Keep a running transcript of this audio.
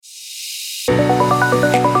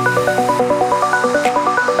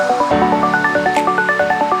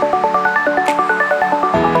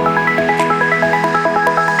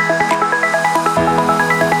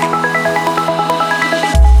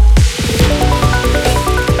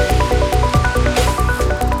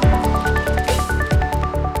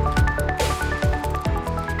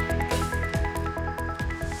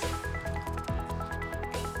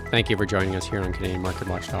Thank you for joining us here on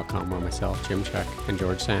CanadianMarketWatch.com, where myself, Jim Check, and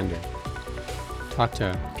George Sander talk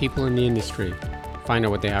to people in the industry, find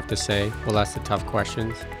out what they have to say. We'll ask the tough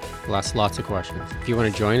questions. We'll ask lots of questions. If you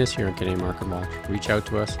want to join us here on Canadian Market Watch, reach out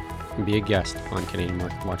to us and be a guest on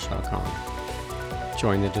CanadianMarketWatch.com.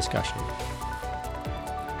 Join the discussion.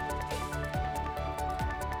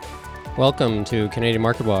 Welcome to Canadian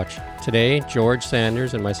Market Watch. Today, George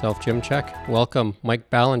Sanders and myself, Jim Check, welcome Mike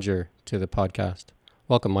Ballinger to the podcast.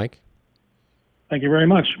 Welcome, Mike. Thank you very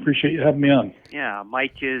much. Appreciate you having me on. Yeah,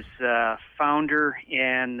 Mike is founder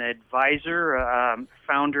and advisor,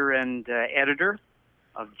 founder and editor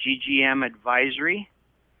of GGM Advisory,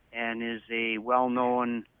 and is a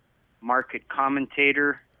well-known market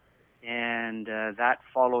commentator, and that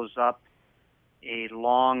follows up a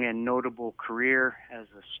long and notable career as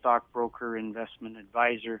a stockbroker investment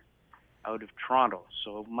advisor out of Toronto.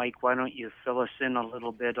 So, Mike, why don't you fill us in a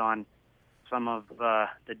little bit on some of the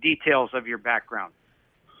details of your background?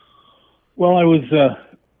 Well, I was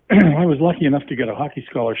I was lucky enough to get a hockey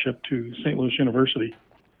scholarship to St. Louis University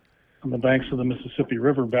on the banks of the Mississippi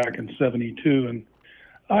River back in '72, and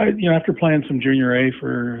I, after playing some junior A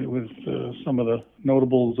with some of the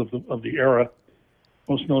notables of the era,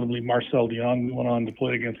 most notably Marcel Dion, we went on to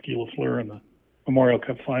play against Guy Lafleur in the Memorial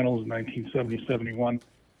Cup Finals in 1970-71.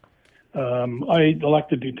 I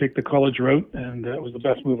elected to take the college route, and it was the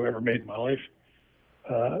best move I ever made in my life.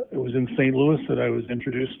 It was in St. Louis that I was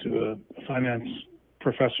introduced to a finance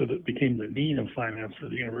professor that became the dean of finance for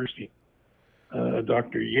the university,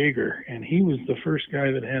 Dr. Yeager, and he was the first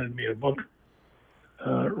guy that handed me a book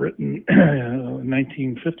written in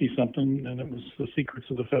 1950-something, and it was The Secrets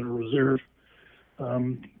of the Federal Reserve,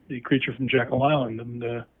 The Creature from Jekyll Island, and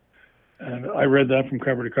I read that from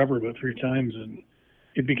cover to cover about 3 times, and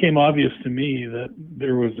it became obvious to me that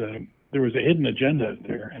there was a hidden agenda out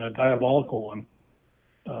there, and a diabolical one,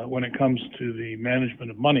 when it comes to the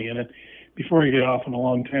management of money. And before I get off on a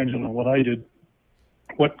long tangent on what I did,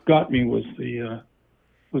 what got me was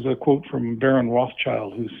a quote from Baron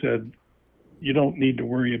Rothschild, who said, "You don't need to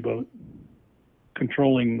worry about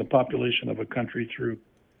controlling the population of a country through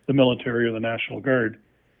the military or the National Guard."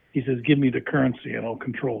 He says, "Give me the currency and I'll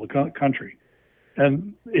control the country."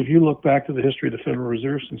 And if you look back to the history of the Federal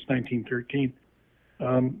Reserve since 1913,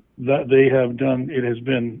 that they have done, it has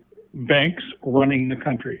been banks running the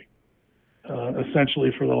country,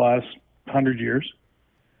 essentially for the last 100 years.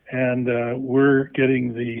 And we're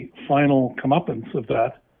getting the final comeuppance of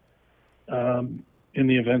that in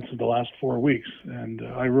the events of the last 4 weeks. And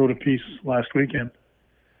I wrote a piece last weekend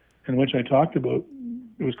in which I talked about,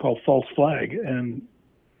 it was called False Flag. And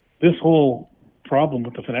this whole problem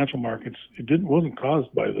with the financial markets, wasn't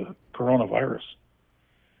caused by the coronavirus.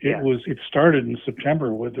 It started in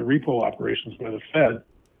September with the repo operations by the Fed,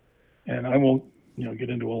 and I won't get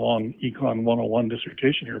into a long Econ 101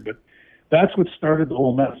 dissertation here, but that's what started the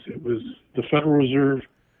whole mess. It was the Federal Reserve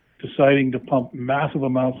deciding to pump massive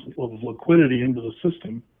amounts of liquidity into the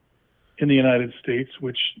system in the United States,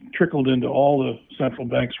 which trickled into all the central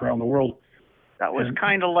banks around the world. That was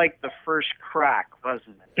kind of like the first crack,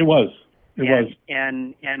 wasn't it? It was. It was.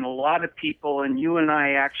 And a lot of people, and you and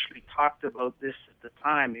I actually talked about this at the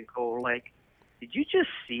time, you go like, did you just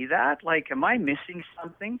see that? Like, am I missing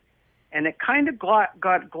something? And it kind of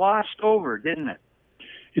got glossed over, didn't it?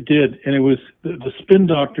 It did. And it was the spin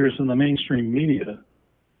doctors and the mainstream media.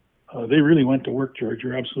 They really went to work, George.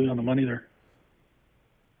 You're absolutely on the money there.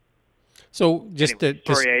 So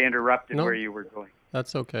sorry, I interrupted where you were going.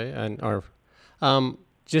 That's okay. And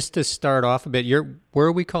just to start off a bit, where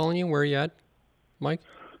are we calling you? Where are you at, Mike?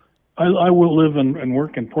 I will live and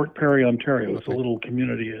work in Port Perry, Ontario. It's a little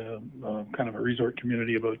community, kind of a resort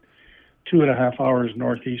community about 2.5 hours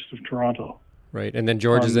northeast of Toronto. Right, and then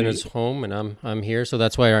George is in his home, and I'm here, so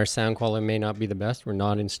that's why our sound quality may not be the best. We're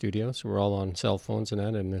not in studio, so we're all on cell phones and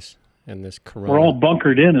that in this corona. We're all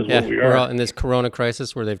bunkered in, what we are. We're all in this corona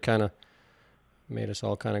crisis where they've kind of made us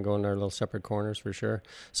all kind of go in our little separate corners for sure.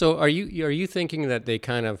 So are you thinking that they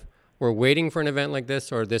kind of were waiting for an event like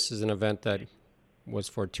this, or this is an event that was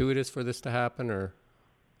fortuitous for this to happen, or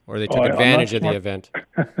they took advantage of the event?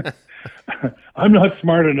 I'm not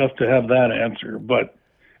smart enough to have that answer, but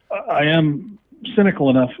I am cynical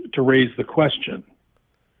enough to raise the question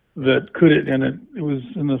that could it, and it was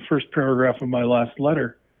in the first paragraph of my last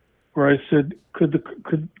letter, where I said, could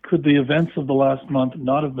the events of the last month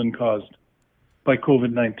not have been caused by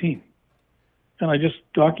COVID-19? And I just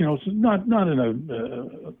not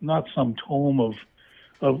some tome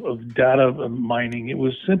of data mining. It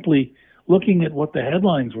was simply looking at what the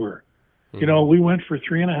headlines were. Mm-hmm. We went for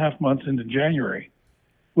 3.5 months into January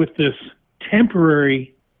with this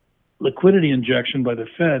temporary liquidity injection by the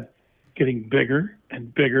Fed getting bigger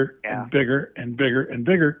and bigger Yeah. and bigger and bigger and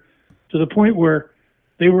bigger, to the point where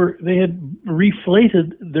they had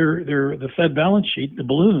reflated the Fed balance sheet, the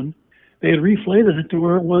balloon. They had reflated it to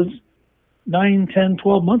where it was 9, 10,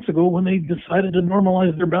 12 months ago when they decided to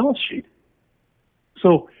normalize their balance sheet.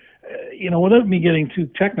 So, without me getting too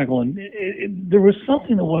technical, and there was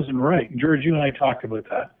something that wasn't right. George, you and I talked about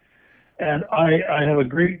that. And I have a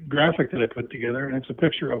great graphic that I put together, and it's a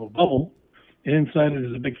picture of a bubble. And inside it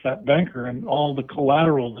is a big fat banker and all the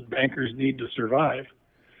collateral that bankers need to survive,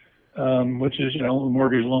 which is,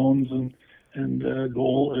 mortgage loans and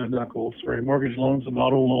mortgage loans and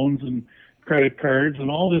auto loans and credit cards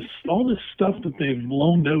and all this stuff that they've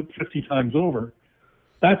loaned out 50 times over.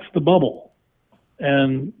 That's the bubble.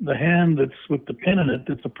 And the hand that's with the pin in it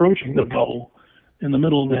that's approaching the bubble in the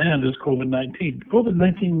middle of the hand is COVID-19.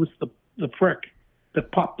 COVID-19 was the prick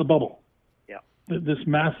that popped the bubble. Yeah. This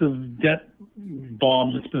massive debt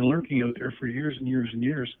bomb that's been lurking out there for years and years and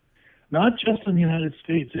years. Not just in the United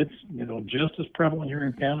States. It's, just as prevalent here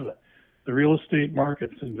in Canada. The real estate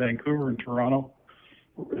markets in Vancouver and Toronto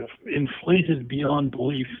inflated beyond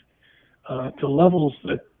belief to levels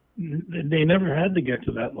that they never had to get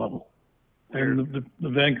to that level. And the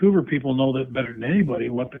Vancouver people know that better than anybody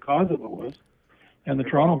what the cause of it was, and the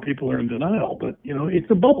Toronto people are in denial. But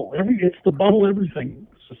it's a bubble. It's the bubble everything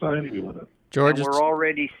society with it. George, And we're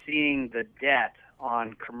already seeing the debt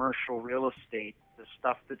on commercial real estate, the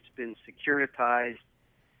stuff that's been securitized,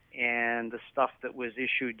 and the stuff that was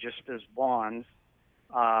issued just as bonds.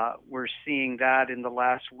 We're seeing that in the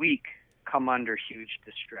last week come under huge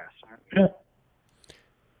distress, aren't we? Yeah.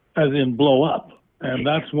 As in blow up. And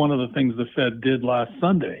that's one of the things the Fed did last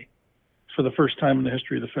Sunday. For the first time in the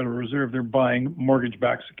history of the Federal Reserve, they're buying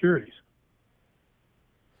mortgage-backed securities.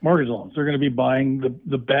 Mortgage loans. They're going to be buying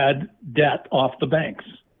the bad debt off the banks.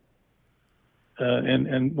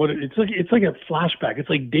 And what it's like a flashback. It's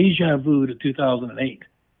like deja vu to 2008.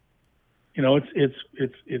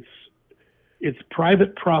 It's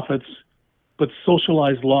private profits, but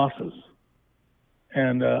socialized losses.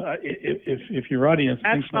 And if your audience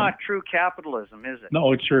thinks that's not true capitalism, is it?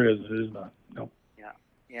 No, it sure is. It is not. No.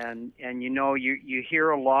 Yeah, and you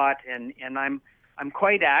hear a lot, and I'm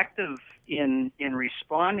quite active in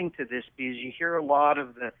responding to this because you hear a lot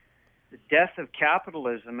of the death of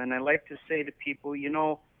capitalism, and I like to say to people,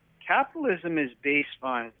 capitalism is based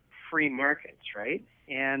on free markets, right?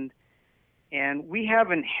 And we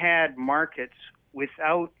haven't had markets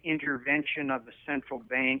without intervention of a central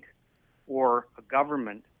bank or a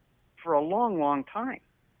government for a long, long time.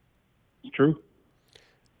 It's true.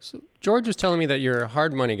 So George was telling me that you're a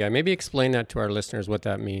hard money guy. Maybe explain that to our listeners, what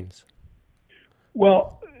that means.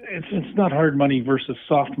 Well, it's not hard money versus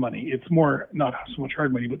soft money. It's more not so much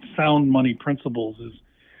hard money, but sound money principles. Is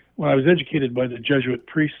when I was educated by the Jesuit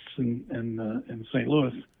priests in St.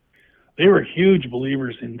 Louis, they were huge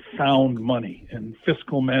believers in sound money and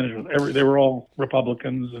fiscal management. They were all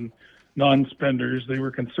Republicans and non-spenders. They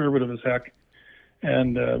were conservative as heck,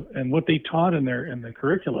 and what they taught in the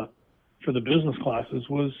curricula for the business classes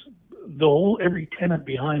was every tenet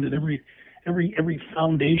behind it, every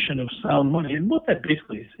foundation of sound money. And what that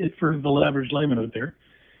basically is, for the average layman out there,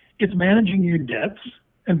 it's managing your debts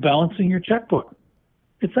and balancing your checkbook.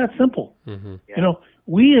 It's that simple. Mm-hmm. Yeah.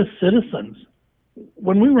 We as citizens,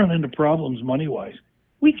 when we run into problems money-wise,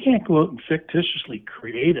 we can't go out and fictitiously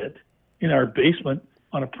create it in our basement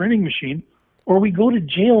on a printing machine, or we go to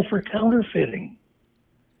jail for counterfeiting.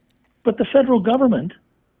 But the federal government,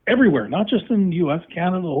 everywhere, not just in the U.S.,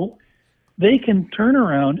 Canada, they can turn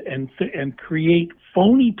around and create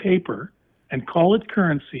phony paper and call it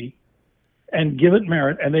currency and give it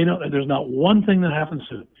merit, and there's not one thing that happens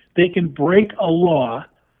to it. They can break a law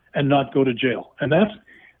and not go to jail. And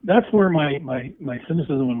that's where my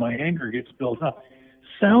cynicism and my anger gets built up.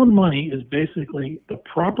 Sound money is basically the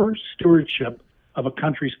proper stewardship of a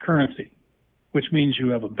country's currency, which means you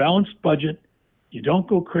have a balanced budget, you don't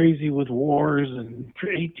go crazy with wars and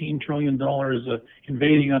 $18 trillion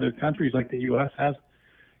invading other countries like the U.S. has.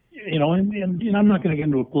 And I'm not going to get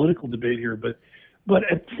into a political debate here, but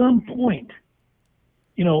at some point,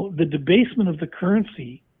 the debasement of the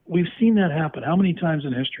currency, we've seen that happen. How many times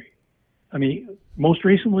in history? I mean, most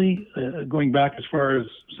recently, going back as far as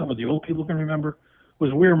some of the old people can remember,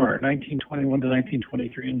 was Weimar, 1921 to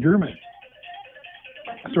 1923 in Germany.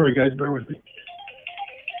 Sorry, guys, bear with me.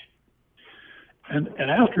 And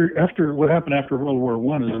after what happened after World War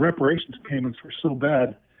I, the reparations payments were so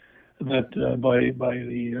bad that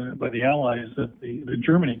by the Allies that the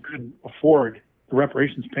Germany couldn't afford the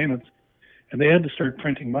reparations payments, and they had to start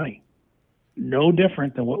printing money. No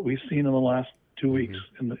different than what we've seen in the last 2 weeks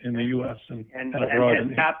in the U.S. and And abroad.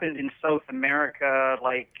 it's happened in South America,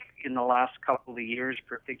 like in the last couple of years,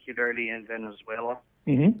 particularly in Venezuela.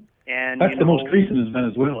 Mm-hmm. And That's the most recent is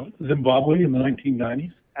Venezuela. Zimbabwe in the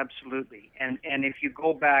 1990s. Absolutely. And if you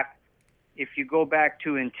go back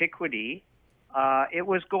to antiquity, it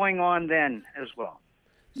was going on then as well.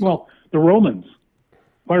 Well, the Romans,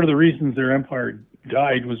 part of the reasons their empire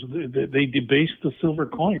died was they debased the silver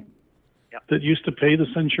coin that used to pay the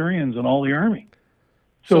centurions and all the army.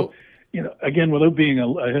 So again, without being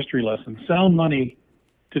a history lesson, sound money,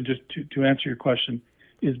 to answer your question,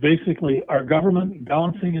 is basically our government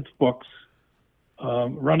balancing its books,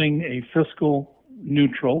 running a fiscal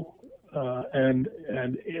neutral, and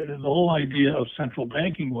the whole idea of central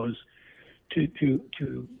banking was to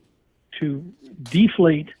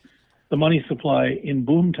deflate the money supply in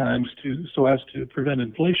boom times so as to prevent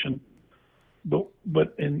inflation,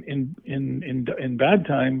 but in bad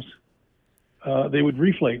times they would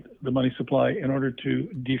reflate the money supply in order to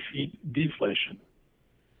defeat deflation.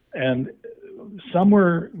 And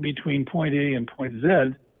somewhere between point A and point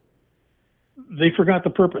Z, they forgot the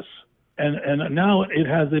purpose. And now it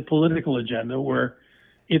has a political agenda where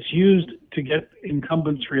it's used to get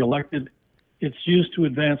incumbents reelected. It's used to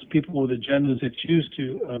advance people with agendas. It's used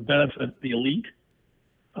to benefit the elite.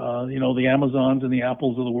 The Amazons and the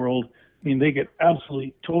Apples of the world. I mean, they get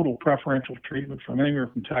absolutely total preferential treatment from anywhere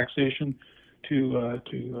from taxation to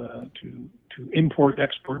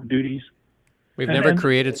import-export duties. We've never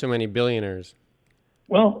created so many billionaires.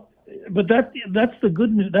 Well, but that's the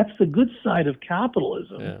good news. That's the good side of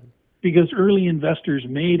capitalism. Yeah. Because early investors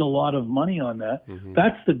made a lot of money on that. Mm-hmm.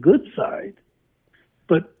 That's the good side.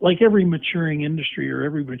 But like every maturing industry or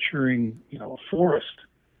every maturing, forest,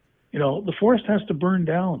 the forest has to burn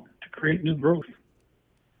down to create new growth.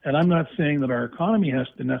 And I'm not saying that our economy has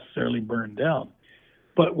to necessarily burn down.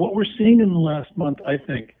 But what we're seeing in the last month, I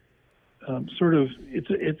think,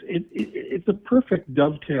 it's a perfect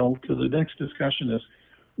dovetail to the next discussion is,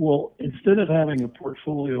 well, instead of having a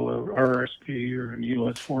portfolio of RRSP or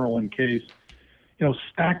US 401ks,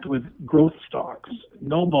 stacked with growth stocks,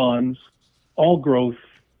 no bonds, all growth,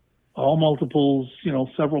 all multiples,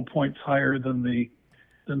 several points higher than the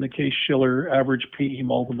Case-Shiller average PE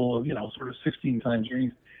multiple of, sort of 16 times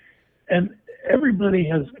earnings. And everybody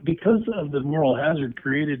has, because of the moral hazard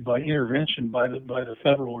created by intervention by the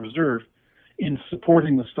Federal Reserve in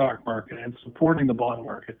supporting the stock market and supporting the bond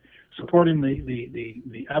market, supporting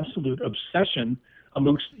the absolute obsession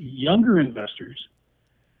amongst younger investors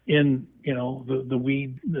in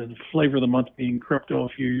the flavor of the month being crypto a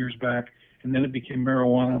few years back, and then it became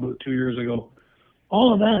marijuana about 2 years ago.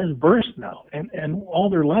 All of that is burst now, and all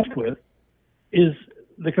they're left with is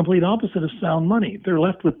the complete opposite of sound money. They're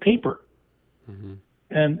left with paper. Mm-hmm.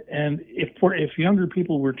 And if younger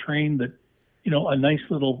people were trained that a nice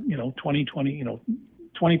little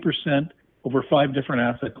 20% over 5 different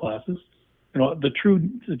asset classes, the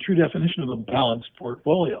true definition of a balanced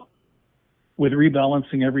portfolio with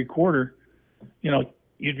rebalancing every quarter,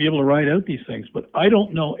 you'd be able to ride out these things. But I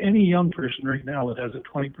don't know any young person right now that has a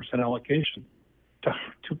 20% allocation to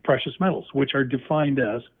precious metals, which are defined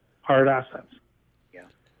as hard assets. Yeah.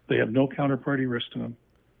 They have no counterparty risk to them.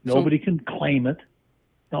 Nobody can claim it.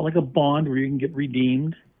 Not like a bond where you can get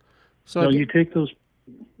redeemed. So you take those.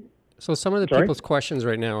 So some of the people's questions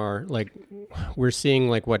right now are like, we're seeing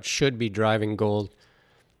like what should be driving gold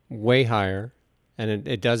way higher, and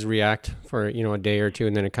it does react for a day or two,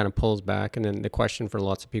 and then it kind of pulls back. And then the question for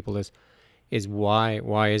lots of people is why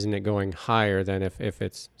isn't it going higher than if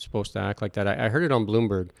it's supposed to act like that? I heard it on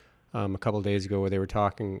Bloomberg a couple of days ago where they were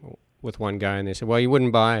talking with one guy, and they said, well, you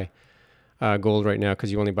wouldn't buy gold right now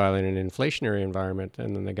because you only buy it in an inflationary environment.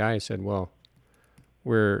 And then the guy said, well,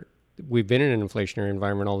 we've been in an inflationary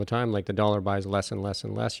environment all the time. Like the dollar buys less and less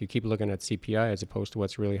and less. You keep looking at CPI as opposed to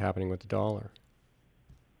what's really happening with the dollar.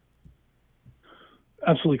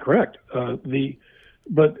 Absolutely correct.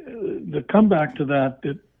 But the comeback to that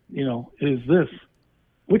is this: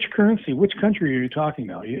 which currency, which country are you talking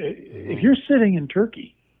about? If you're sitting in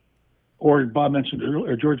Turkey, or Bob mentioned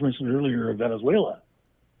earlier, or George mentioned earlier, Venezuela.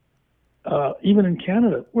 Even in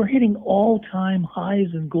Canada, we're hitting all-time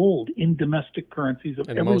highs in gold in domestic currencies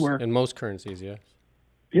everywhere. In most currencies, yes.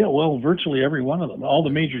 Yeah, well, virtually every one of them. All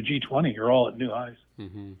the major G20 are all at new highs.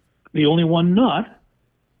 Mm-hmm. The only one not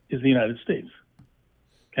is the United States.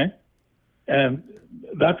 Okay? And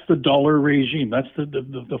that's the dollar regime. That's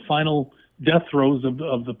the final death throes of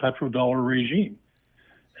the petrodollar regime.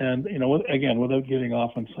 And, again, without getting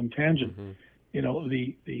off on some tangent,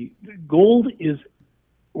 the gold is...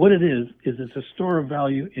 What it is it's a store of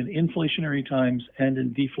value in inflationary times and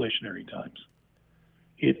in deflationary times.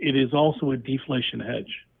 it is also a deflation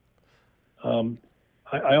hedge.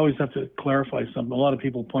 I always have to clarify something. A lot of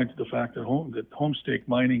people point to the fact that homestake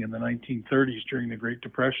mining in the 1930s during the Great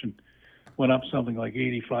Depression went up something like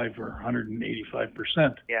 85 or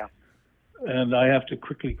 185%. Yeah. And I have to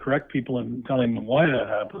quickly correct people and tell them why that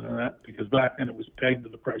happened, and that because back then it was pegged to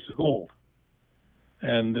the price of gold.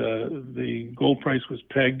 And the gold price was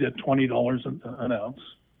pegged at $20 an ounce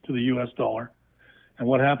to the US dollar. And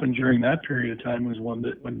what happened during that period of time was when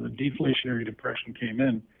the deflationary depression came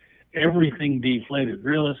in, everything deflated,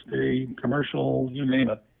 real estate, commercial, you name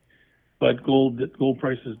it. But gold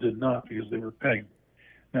prices did not because they were pegged.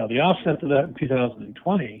 Now, the offset to that in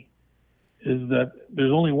 2020 is that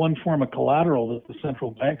there's only one form of collateral that the central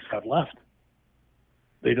banks have left.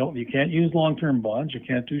 You can't use long-term bonds, you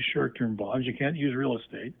can't do short-term bonds, you can't use real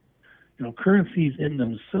estate. Currencies in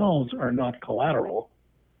themselves are not collateral.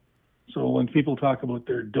 So when people talk about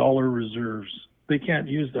their dollar reserves, they can't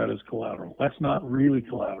use that as collateral. That's not really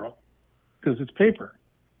collateral because it's paper.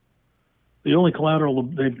 The only collateral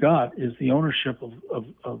they've got is the ownership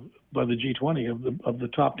of by the G20 of the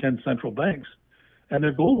top 10 central banks and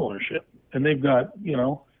their gold ownership. And they've got,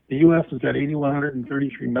 the U.S. has got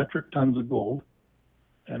 8,133 metric tons of gold.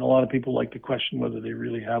 And a lot of people like to question whether they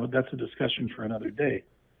really have it. That's a discussion for another day.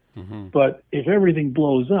 Mm-hmm. But if everything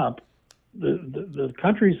blows up, the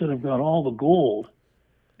countries that have got all the gold,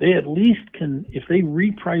 they at least can, if they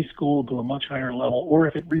reprice gold to a much higher level, or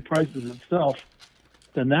if it reprices itself,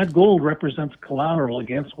 then that gold represents collateral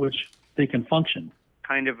against which they can function.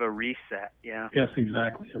 Kind of a reset, yeah. Yes,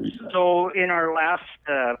 exactly, a reset. So in our last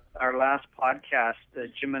podcast,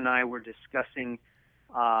 Jim and I were discussing,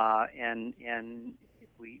 and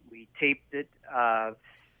we taped it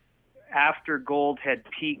after gold had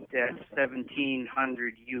peaked at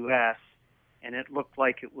 1,700 US, and it looked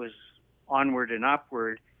like it was onward and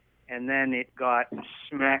upward, and then it got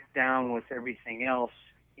smacked down with everything else,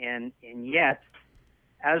 and yet,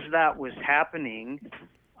 as that was happening,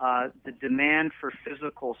 the demand for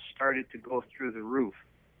physical started to go through the roof.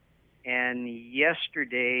 And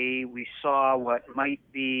yesterday we saw what might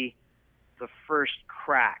be the first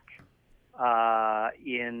crack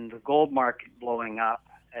in the gold market blowing up,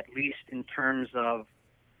 at least in terms of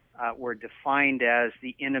were defined as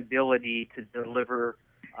the inability to deliver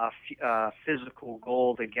physical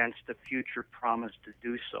gold against a future promise to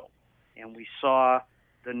do so. And we saw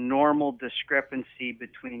the normal discrepancy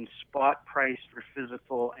between spot price for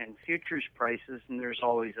physical and futures prices, and there's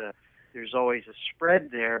always a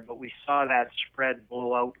spread there, but we saw that spread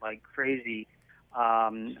blow out like crazy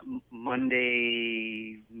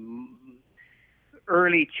Monday,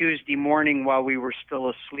 early Tuesday morning while we were still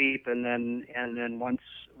asleep, and then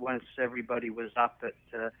once everybody was up at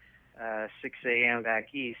 6 a.m.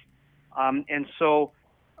 back east. And so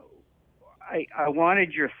I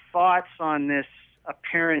wanted your thoughts on this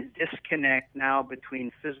apparent disconnect now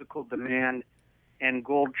between physical demand and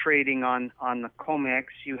gold trading on the COMEX.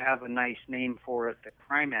 You have a nice name for it, the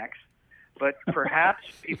CRIMEX. But perhaps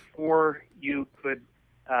before you could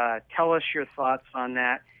tell us your thoughts on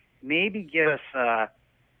that, maybe give us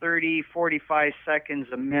 30, 45 seconds,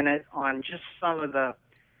 a minute on just some of the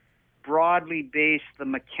broadly based, the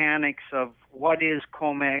mechanics of what is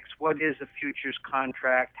COMEX, what is a futures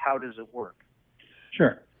contract, how does it work?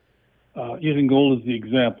 Sure. Using gold as the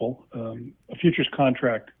example, a futures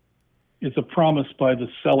contract is a promise by the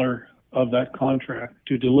seller of that contract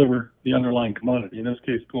to deliver the underlying commodity, in this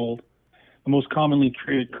case gold. The most commonly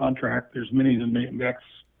traded contract, there's many that mix,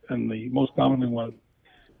 and the most commonly one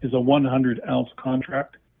is a 100-ounce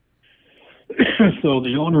contract. So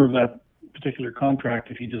the owner of that particular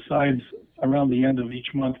contract, if he decides around the end of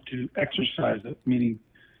each month to exercise it, meaning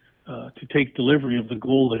to take delivery of the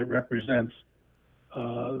gold that it represents,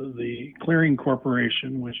 the clearing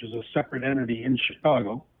corporation, which is a separate entity in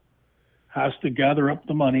Chicago, has to gather up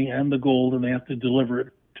the money and the gold, and they have to deliver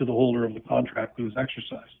it to the holder of the contract who is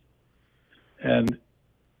exercised. And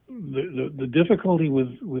the difficulty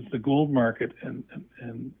with the gold market and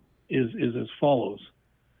is as follows: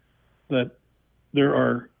 that there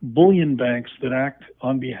are bullion banks that act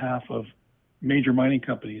on behalf of major mining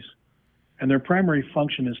companies, and their primary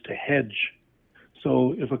function is to hedge.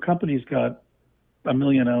 So if a company's got 1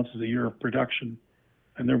 million ounces a year of production,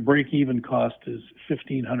 and their break-even cost is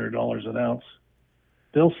 $1,500 an ounce,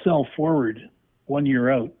 they'll sell forward 1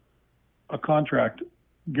 year out a contract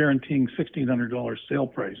guaranteeing $1,600 sale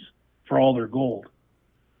price for all their gold.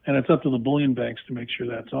 And it's up to the bullion banks to make sure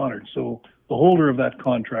that's honored. So the holder of that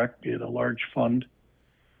contract, be it a large fund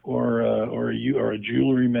or a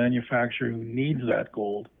jewelry manufacturer who needs that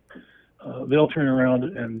gold, they'll turn around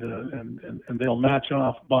and they'll match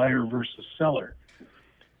off buyer versus seller.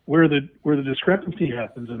 where the discrepancy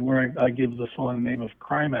happens and where I give the fun name of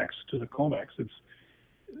Crimex to the COMEX.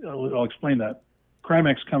 I'll explain that.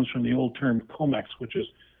 Crimex comes from the old term COMEX, which is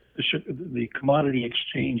the Commodity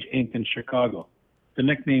Exchange Inc. in Chicago. The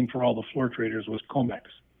nickname for all the floor traders was COMEX.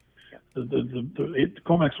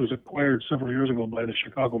 COMEX was acquired several years ago by the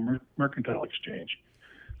Chicago Mercantile Exchange,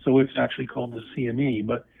 so it's actually called the CME.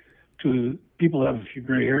 But to people that have a few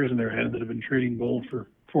gray hairs in their head that have been trading gold for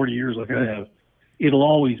 40 years like I have, it'll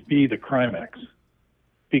always be the Crimex,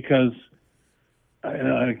 because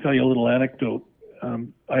I tell you a little anecdote.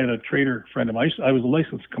 I had a trader friend of mine. I was a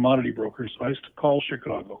licensed commodity broker, so I used to call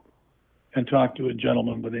Chicago and talk to a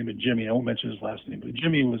gentleman by the name of Jimmy. I won't mention his last name, but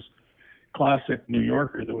Jimmy was classic New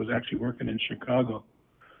Yorker that was actually working in Chicago.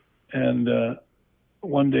 And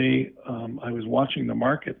one day I was watching the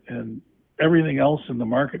market, and everything else in the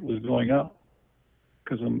market was going up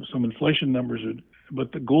because some inflation numbers,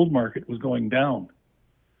 but the gold market was going down.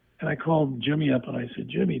 And I called Jimmy up and I said,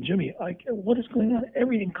 Jimmy, what is going on?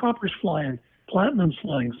 Everything, copper's flying, platinum's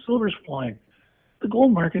flying, silver's flying. The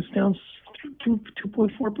gold market's down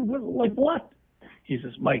 2.4%. Like what? He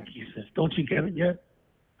says, Mike, don't you get it yet?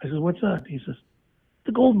 I said, what's that? He says,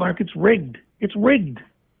 the gold market's rigged. It's rigged.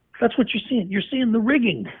 That's what you're seeing. You're seeing the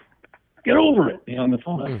rigging. Get over it. On the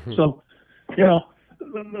phone. Mm-hmm. So,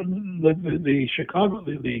 the Chicago,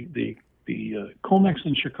 the COMEX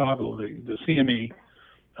in Chicago, the CME,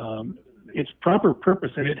 its proper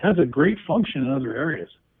purpose, and it has a great function in other areas.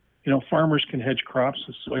 Farmers can hedge crops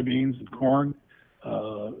of soybeans and corn.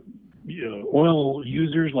 Oil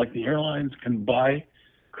users like the airlines can buy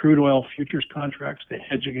crude oil futures contracts to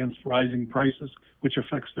hedge against rising prices, which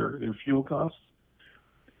affects their fuel costs.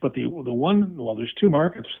 But there's two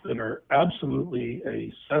markets that are absolutely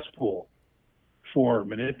a cesspool for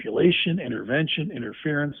manipulation, intervention,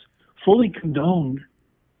 interference, fully condoned.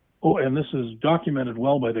 Oh, and this is documented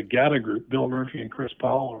well by the GATA group. Bill Murphy and Chris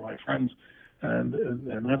Powell are my friends, and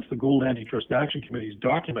that's the Gold Antitrust Action Committee's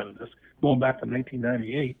documented this going back to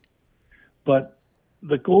 1998. But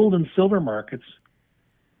the gold and silver markets,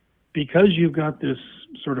 because you've got this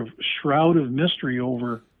sort of shroud of mystery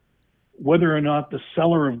over whether or not the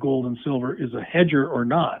seller of gold and silver is a hedger or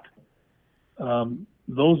not,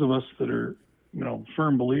 those of us that are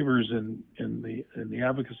firm believers in the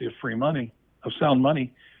advocacy of free money, of sound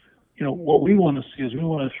money, what we want to see is we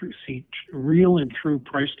want to see real and true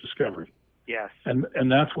price discovery. Yes. And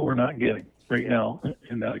that's what we're not getting right now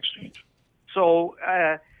in that exchange. So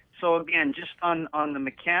again, just on the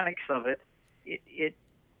mechanics of it,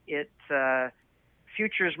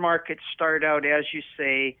 futures markets start out, as you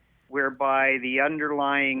say, whereby the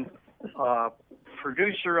underlying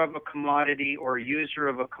producer of a commodity or user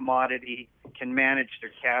of a commodity can manage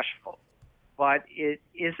their cash flow. But is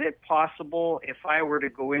it possible, if I were to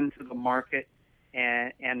go into the market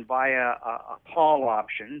and buy a call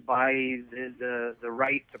option, buy the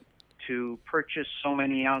right to purchase so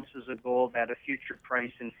many ounces of gold at a future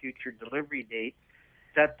price and future delivery date,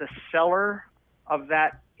 that the seller of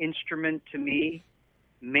that instrument to me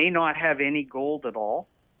may not have any gold at all?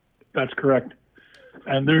 That's correct.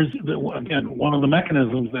 And there's, again, one of the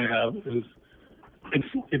mechanisms they have is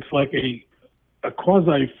it's like a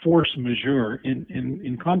quasi force majeure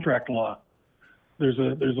in contract law. There's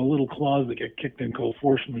a little clause that get kicked in called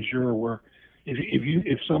force majeure, where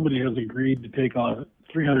if somebody has agreed to take on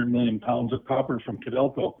 300 million pounds of copper from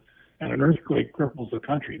Codelco and an earthquake cripples the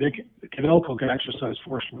country, Codelco can exercise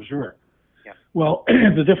force majeure. Yeah. Well,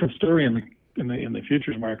 it's a different story in the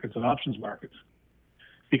futures markets and options markets,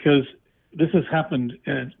 because this has happened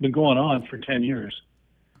and it's been going on for 10 years.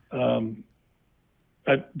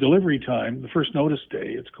 At delivery time, the first notice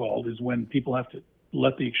day, it's called, is when people have to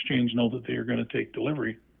let the exchange know that they are going to take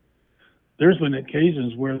delivery. There's been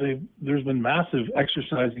occasions where there's been massive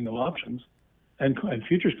exercising of options and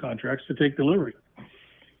futures contracts to take delivery.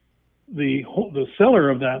 The seller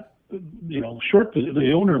of that,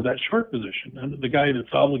 the owner of that short position, and the guy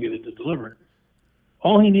that's obligated to deliver,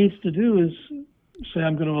 all he needs to do is say,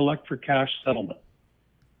 I'm going to elect for cash settlement.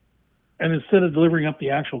 And instead of delivering up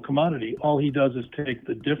the actual commodity, all he does is take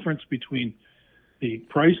the difference between the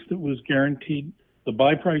price that was guaranteed, the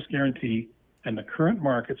buy price guarantee, and the current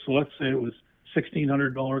market. So let's say it was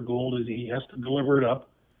 $1,600 gold, as he has to deliver it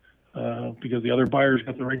up because the other buyers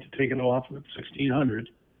got the right to take it off at $1,600,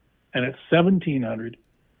 and at $1,700,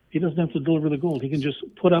 he doesn't have to deliver the gold. He can just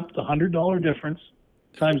put up the $100 difference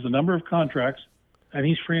times the number of contracts, and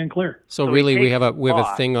he's free and clear. So really, we have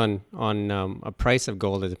a thing on a price of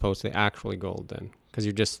gold as opposed to actually gold, then, because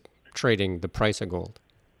you're just trading the price of gold.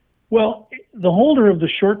 Well, the holder of the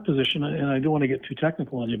short position, and I don't want to get too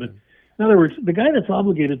technical on you, but In other words, the guy that's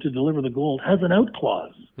obligated to deliver the gold has an out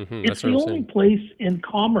clause. Mm-hmm. It's That's what the I'm only saying. place in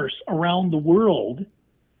commerce around the world,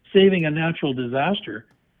 saving a natural disaster,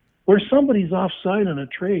 where somebody's offside on a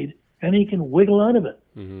trade and he can wiggle out of it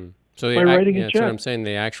Mm-hmm. So by writing yeah, a that's what check. I'm saying.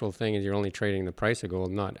 The actual thing is you're only trading the price of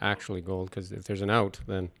gold, not actually gold, because if there's an out,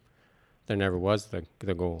 then there never was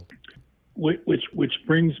the gold. Which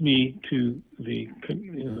brings me to the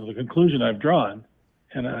the conclusion I've drawn,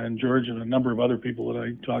 and George and a number of other people that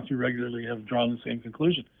I talk to regularly have drawn the same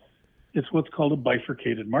conclusion. It's what's called a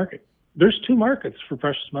bifurcated market. There's two markets for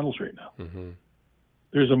precious metals right now. Mm-hmm.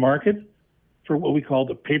 There's a market for what we call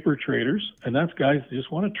the paper traders, and that's guys that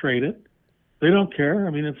just want to trade it. They don't care.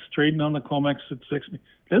 I mean, it's trading on the COMEX at 60.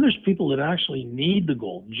 Then there's people that actually need the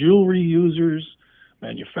gold, jewelry users,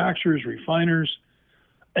 manufacturers, refiners.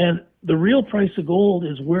 And the real price of gold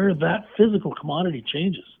is where that physical commodity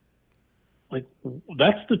changes. Like,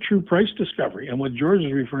 that's the true price discovery. And what George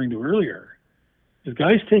was referring to earlier is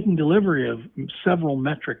guys taking delivery of several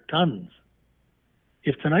metric tons.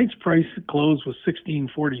 If tonight's price close was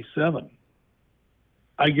 1647,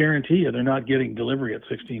 I guarantee you they're not getting delivery at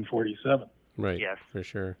 1647. Right. Yes. For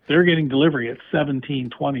sure. They're getting delivery at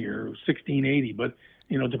 1720 or 1680, but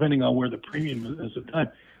depending on where the premium is at the time.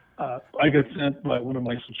 I got sent by one of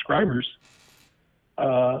my subscribers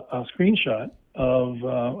a screenshot of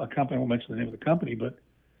a company. I won't mention the name of the company, but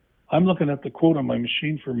I'm looking at the quote on my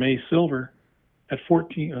machine for May silver at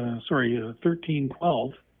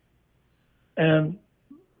 1312, and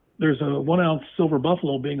there's a 1 ounce silver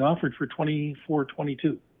buffalo being offered for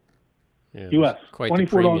 $24.22 Yeah. US. That's quite the $24.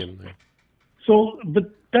 premium. So, but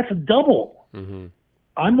that's a double. Mm-hmm.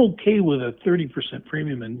 I'm okay with a 30%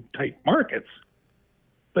 premium in tight markets,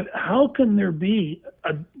 but how can there be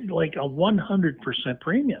a 100%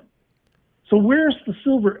 premium? So where's the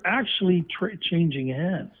silver actually changing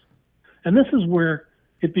hands? And this is where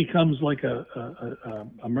it becomes like a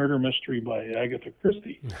murder mystery by Agatha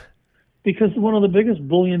Christie. Because one of the biggest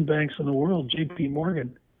bullion banks in the world, J.P.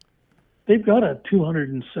 Morgan, they've got a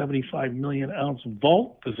 275 million ounce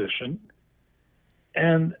vault position,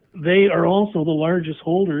 and they are also the largest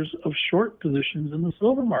holders of short positions in the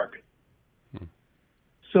silver market.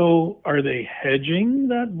 So are they hedging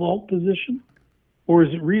that vault position, or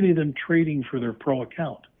is it really them trading for their pro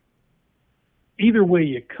account? Either way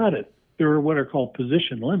you cut it, there are what are called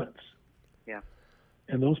position limits. Yeah.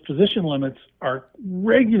 And those position limits are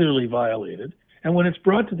regularly violated. And when it's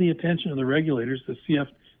brought to the attention of the regulators, the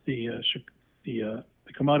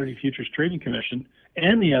Commodity Futures Trading Commission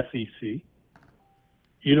and the SEC,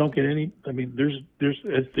 you don't get any. I mean, they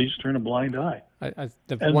just turn a blind eye. And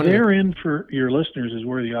therein, for your listeners, is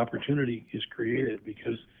where the opportunity is created,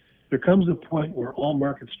 because there comes a point where all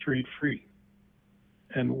markets trade free.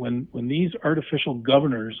 And when these artificial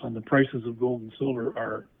governors on the prices of gold and silver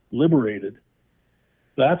are liberated,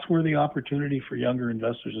 that's where the opportunity for younger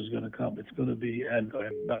investors is going to come. It's going to be, and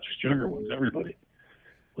not just younger ones, everybody.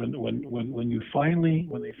 When they finally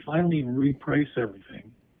reprice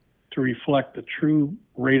everything to reflect the true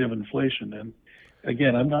rate of inflation, and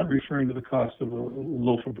again, I'm not referring to the cost of a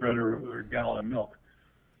loaf of bread or a gallon of milk.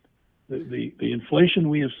 The inflation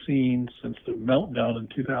we have seen since the meltdown in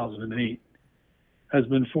 2008 has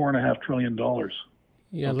been $4.5 trillion.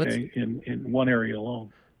 Yeah, in one area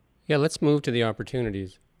alone. Yeah, let's move to the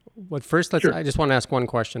opportunities. But first, Sure. I just want to ask one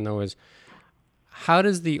question though: is how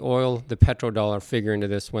does the petrodollar figure into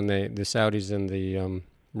this when the Saudis and the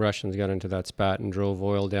Russians got into that spat and drove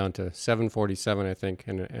oil down to $7.47, I think,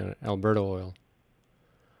 in Alberta oil?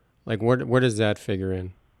 Like, where does that figure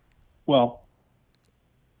in? Well,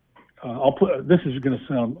 this is going to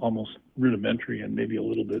sound almost rudimentary and maybe a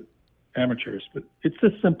little bit amateurish, but it's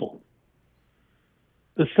this simple.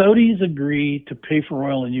 The Saudis agreed to pay for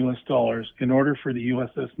oil in U.S. dollars in order for the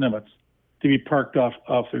USS Nimitz to be parked off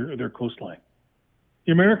their coastline.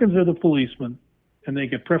 The Americans are the policemen, and they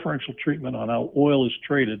get preferential treatment on how oil is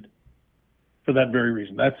traded for that very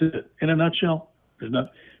reason. That's it. In a nutshell,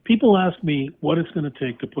 people ask me what it's going to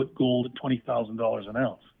take to put gold at $20,000 an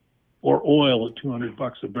ounce or oil at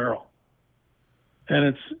 $200 a barrel.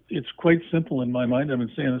 And it's quite simple in my mind. I've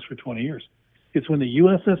been saying this for 20 years. It's when the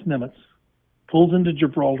USS Nimitz pulls into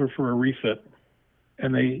Gibraltar for a refit,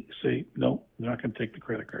 and they say, no, they're not going to take the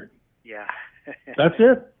credit card. Yeah. That's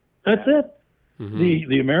it. That's it. Mm-hmm.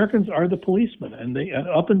 The Americans are the policemen, and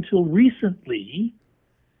up until recently,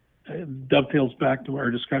 dovetails back to our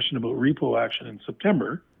discussion about repo action in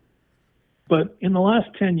September. But in the last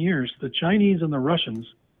 10 years, the Chinese and the Russians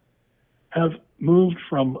have moved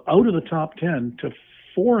from out of the top 10 to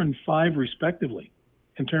 4 and 5 respectively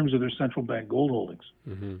in terms of their central bank gold holdings.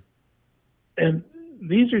 Mm-hmm. And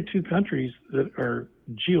these are two countries that are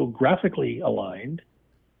geographically aligned.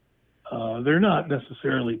 They're not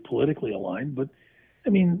necessarily politically aligned, but I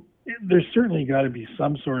mean, there's certainly got to be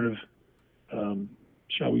some sort of,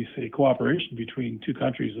 shall we say, cooperation between two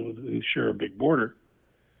countries who share a big border.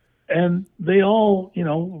 And they all,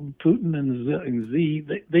 Putin and Xi,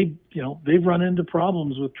 they've run into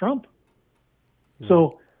problems with Trump. Mm-hmm.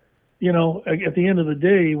 So, at the end of the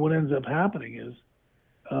day, what ends up happening is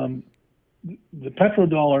the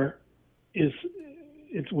petrodollar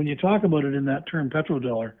it's when you talk about it in that term,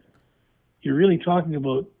 petrodollar, you're really talking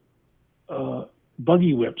about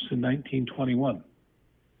buggy whips in 1921.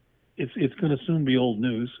 It's going to soon be old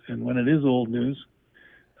news, and when it is old news,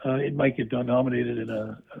 it might get nominated in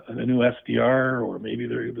a new SDR, or maybe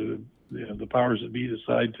the powers that be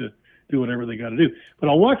decide to do whatever they got to do. But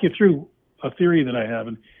I'll walk you through a theory that I have,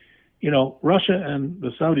 and Russia and the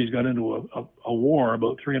Saudis got into a war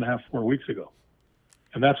about 3.5-4 weeks ago,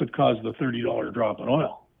 and that's what caused the $30 drop in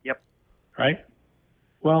oil. Yep. Right.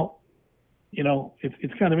 Well,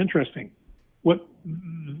 it's kind of interesting.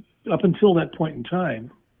 Up until that point in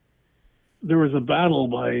time, there was a battle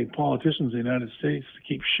by politicians in the United States to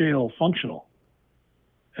keep shale functional.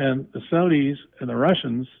 And the Saudis and the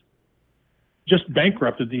Russians just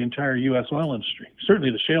bankrupted the entire U.S. oil industry,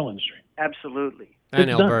 certainly the shale industry. Absolutely. And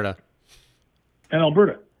Alberta. And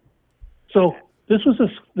Alberta. So it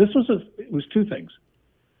was two things.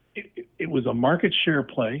 It was a market share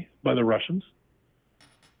play by the Russians.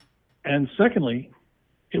 And secondly,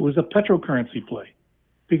 it was a petrocurrency play.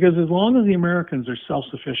 Because as long as the Americans are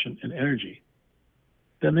self-sufficient in energy,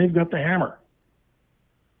 then they've got the hammer.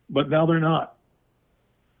 But now they're not,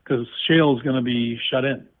 because shale is going to be shut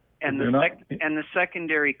in. And the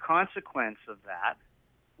secondary consequence of that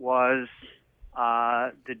was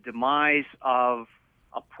the demise of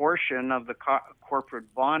a portion of the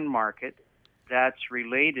corporate bond market that's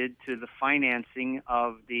related to the financing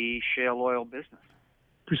of the shale oil business.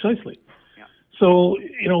 Precisely. So,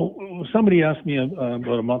 somebody asked me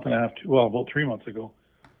about about 3 months ago,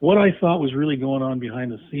 what I thought was really going on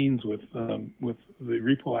behind the scenes with the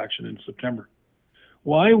repo action in September.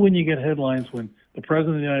 Why, when you get headlines when the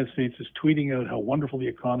President of the United States is tweeting out how wonderful the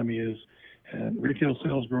economy is, and retail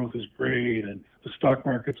sales growth is great, and the stock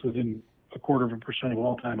market's within 0.25% of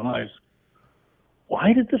all-time highs,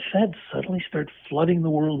 why did the Fed suddenly start flooding the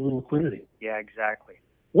world with liquidity? Yeah, exactly.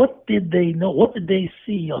 What did they know? What did they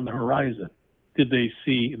see on the horizon? Did they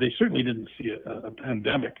see? They certainly didn't see a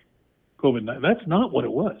pandemic, COVID-19. That's not what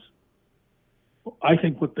it was. I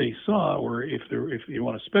think what they saw, or if you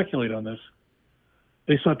want to speculate on this,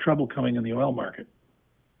 they saw trouble coming in the oil market,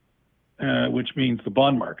 which means the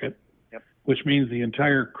bond market, yep. Which means the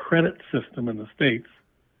entire credit system in the States,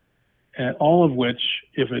 and all of which,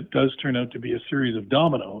 if it does turn out to be a series of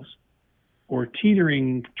dominoes, or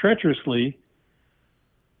teetering treacherously,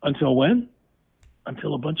 until when?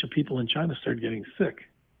 Until a bunch of people in China started getting sick.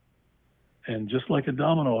 And just like a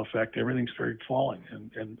domino effect, everything started falling.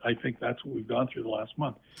 And I think that's what we've gone through the last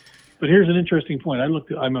month. But here's an interesting point.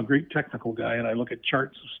 I'm a great technical guy, and I look at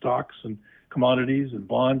charts of stocks and commodities and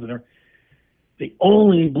bonds. And the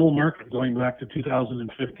only bull market going back to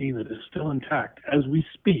 2015 that is still intact as we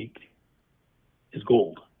speak is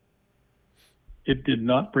gold. It did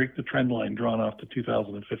not break the trend line drawn off the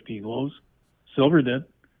 2015 lows. Silver did.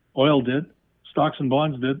 Oil did. Stocks and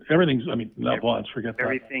bonds did. Not bonds, forget that.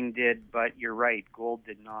 Everything did, but you're right, gold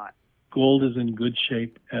did not. Gold is in good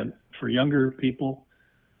shape, and for younger people,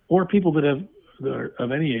 or people that are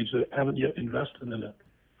of any age that haven't yet invested in it,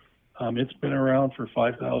 it's been around for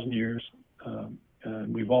 5,000 years,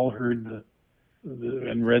 and we've all heard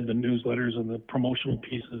and read the newsletters and the promotional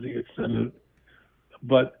pieces that get sent out.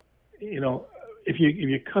 But if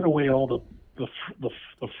you cut away all the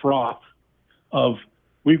froth of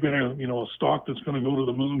we've got a stock that's going to go to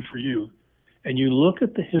the moon for you, and you look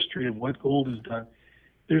at the history of what gold has done,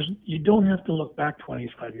 you don't have to look back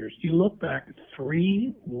 25 years. You look back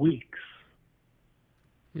 3 weeks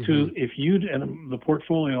to and the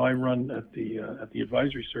portfolio I run at the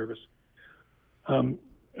advisory service.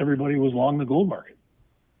 Everybody was long the gold market,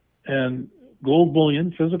 and gold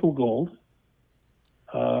bullion, physical gold,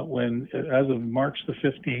 when as of March the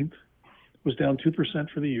 15th, was down 2%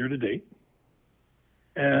 for the year to date.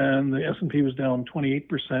 And the S&P was down 28%,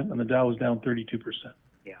 and the Dow was down 32%.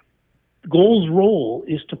 Yeah. Gold's role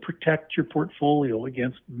is to protect your portfolio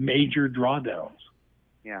against major drawdowns.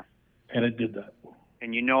 Yeah. And it did that.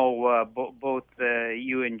 And both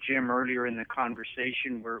you and Jim earlier in the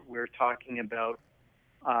conversation we're talking about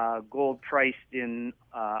gold priced in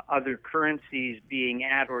other currencies being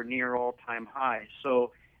at or near all-time highs.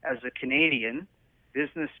 So as a Canadian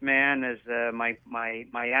businessman, as my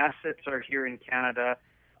assets are here in Canada,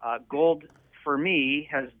 Gold, for me,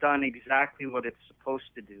 has done exactly what it's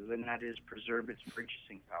supposed to do, and that is preserve its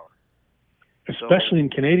purchasing power. Especially in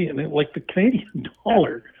Canadian, like the Canadian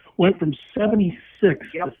dollar went from 76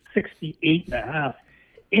 Yep. to 68.5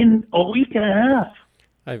 in a week and a half.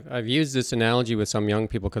 I've used this analogy with some young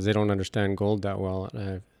people because they don't understand gold that well.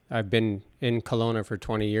 And I've been in Kelowna for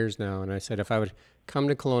 20 years now, and I said if I would come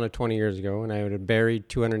to Kelowna 20 years ago and I would have buried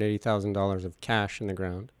 $280,000 of cash in the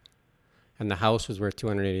ground, and the house was worth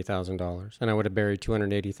 $280,000, and I would have buried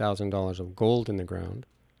 $280,000 of gold in the ground,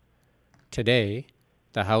 today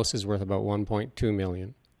the house is worth about $1.2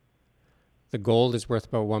 million. The gold is worth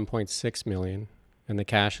about $1.6 million, and the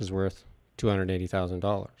cash is worth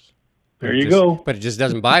 $280,000. There you go. But it just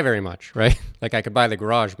doesn't buy very much, right? Like I could buy the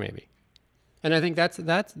garage maybe. And I think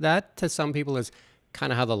that to some people is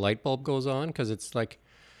kind of how the light bulb goes on, because it's like,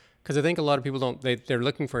 because I think a lot of people they're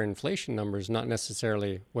looking for inflation numbers, not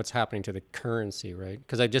necessarily what's happening to the currency, right?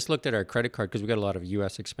 Because I just looked at our credit card because we got a lot of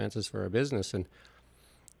U.S. expenses for our business, and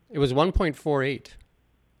it was 1.48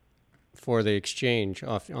 for the exchange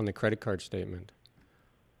on the credit card statement.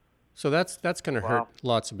 So that's going to hurt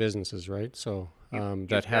lots of businesses, right? So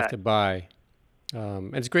that have to buy.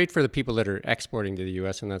 And it's great for the people that are exporting to the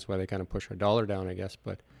U.S., and that's why they kind of push our dollar down, I guess.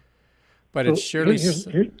 But So it's surely. here's-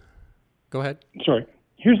 Go ahead. Sorry.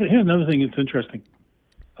 Here's another thing that's interesting.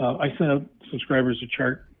 I sent out subscribers a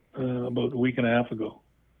chart about a week and a half ago,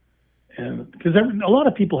 and because a lot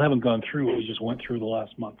of people haven't gone through what we just went through the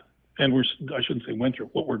last month, and I shouldn't say went through,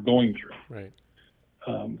 what we're going through, Right.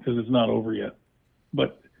 Because it's not over yet.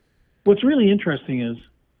 But what's really interesting is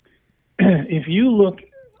if you look,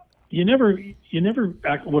 you never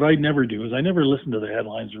act. What I never do is I never listen to the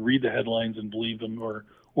headlines or read the headlines and believe them or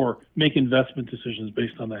make investment decisions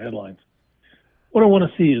based on the headlines. What I want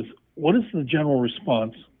to see is what is the general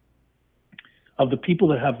response of the people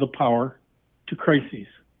that have the power to crises.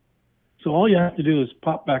 So all you have to do is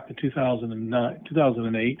pop back to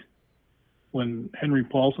 2008, when Henry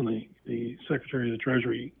Paulson, the Secretary of the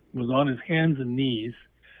Treasury, was on his hands and knees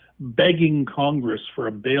begging Congress for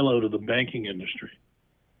a bailout of the banking industry.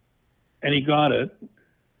 And he got it.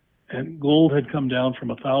 And gold had come down from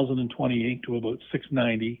 1,028 to about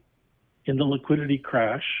 690 in the liquidity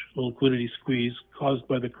crash, the liquidity squeeze caused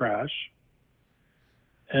by the crash.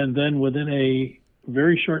 And then within a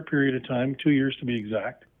very short period of time, 2 years to be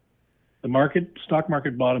exact, the stock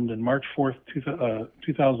market bottomed in March 4th,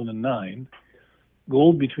 2009.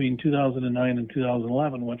 Gold between 2009 and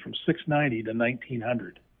 2011 went from 690 to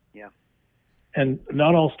 1,900. Yeah. And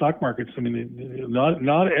not all stock markets, I mean,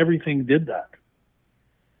 not everything did that.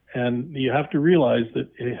 And you have to realize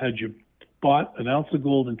that had you bought an ounce of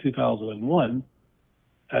gold in 2001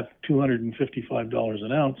 at $255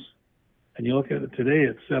 an ounce, and you look at it today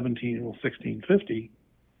at $16.50,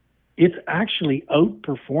 it's actually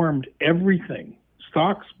outperformed everything,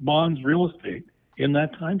 stocks, bonds, real estate, in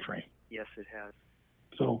that time frame. Yes, it has.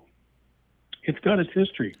 So it's got its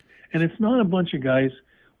history. And it's not a bunch of guys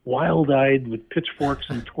wild-eyed with pitchforks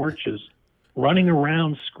and torches running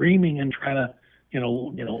around screaming and trying to,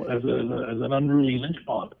 as an unruly lynch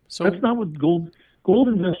mob. So that's not what gold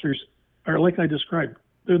investors are. Like I described,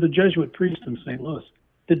 they're the Jesuit priest in St. Louis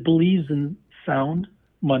that believes in sound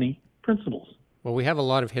money principles. Well, we have a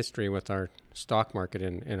lot of history with our stock market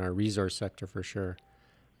and our resource sector for sure.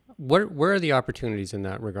 Where are the opportunities in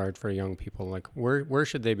that regard for young people? Like where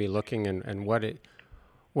should they be looking, and what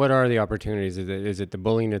are the opportunities? Is it the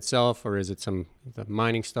bullion itself, or is it the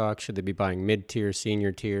mining stocks? Should they be buying mid-tier,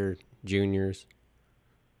 senior tier, juniors?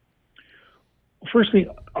 Firstly,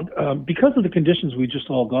 because of the conditions we just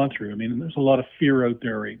all gone through, I mean, there's a lot of fear out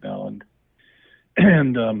there right now,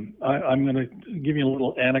 and I'm going to give you a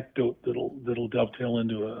little anecdote that'll dovetail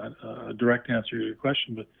into a direct answer to your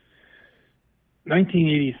question. But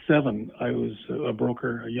 1987, I was a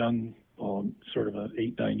broker, a young, sort of an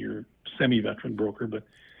 8-9 year semi-veteran broker, but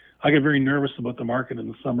I got very nervous about the market in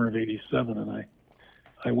the summer of '87, and I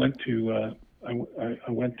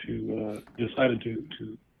decided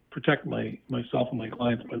to protect myself and my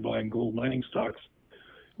clients by buying gold mining stocks,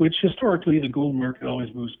 which historically the gold market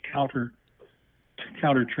always moves counter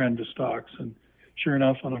trend to stocks. And sure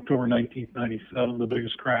enough, on October 19th, 97, the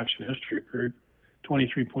biggest crash in history occurred,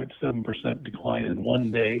 23.7% decline in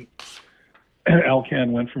one day.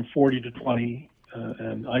 Alcan went from 40 to 20,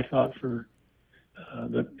 and I thought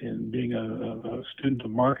that in being a student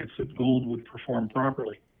of markets that gold would perform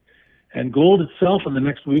properly. And gold itself in the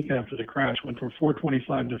next week after the crash went from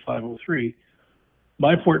 425 to 503.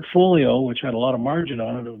 My portfolio, which had a lot of margin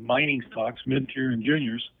on it of mining stocks, mid-tier and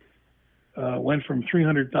juniors, went from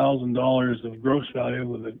 $300,000 of gross value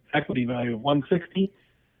with an equity value of 160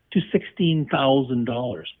 to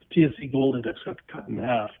 $16,000. The TSE gold index got cut in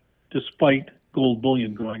half despite gold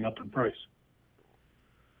bullion going up in price.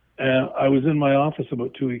 I was in my office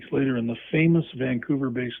about 2 weeks later, and the famous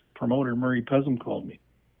Vancouver-based promoter Murray Pesum called me,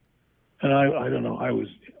 and I don't know, I was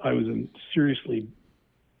in seriously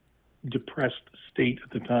depressed state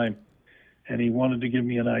at the time, and he wanted to give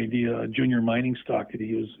me an idea, a junior mining stock that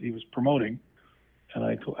he was promoting, and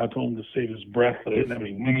I told him to save his breath, but I didn't have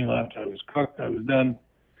any money left. I was cooked. I was done.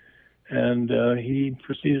 And he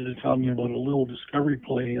proceeded to tell me about a little discovery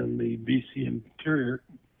play in the BC interior,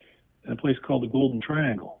 in a place called the Golden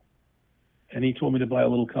Triangle. And he told me to buy a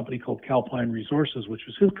little company called Calpine Resources, which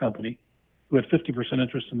was his company, who had 50%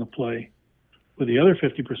 interest in the play, with the other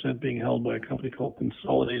 50% being held by a company called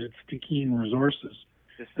Consolidated Stikine Resources,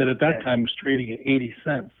 that at that time was trading at 80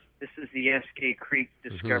 cents. This is the SK Creek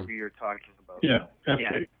discovery you're talking about. Yeah,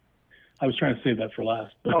 SK. I was trying to save that for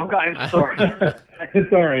last. Oh, I'm sorry.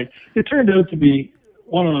 It's all right. It turned out to be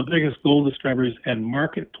one of the biggest gold discoveries and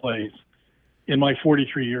market plays in my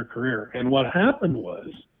 43-year career. And what happened was,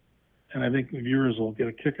 and I think the viewers will get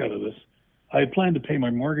a kick out of this, I had planned to pay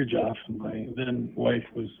my mortgage off, and my then wife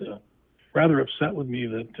was rather upset with me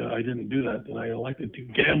that I didn't do that, and I elected to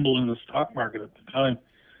gamble in the stock market at the time.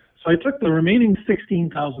 So I took the remaining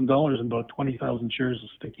 $16,000 and bought 20,000 shares of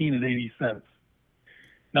Stikine at 80 cents.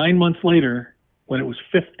 9 months later, when it was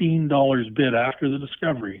 $15 bid after the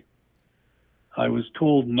discovery, I was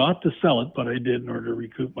told not to sell it, but I did in order to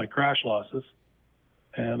recoup my crash losses.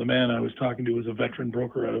 And the man I was talking to was a veteran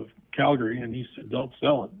broker out of Calgary, and he said, don't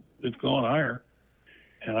sell it. It's going higher.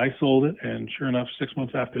 And I sold it, and sure enough, 6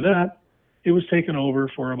 months after that, it was taken over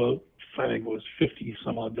for about, I think it was 50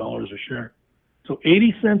 some odd dollars a share. So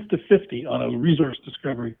 80 cents to 50 on a resource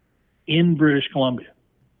discovery in British Columbia.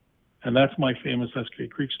 And that's my famous SK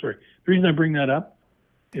Creek story. The reason I bring that up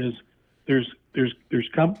is there's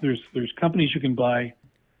companies you can buy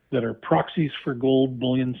that are proxies for gold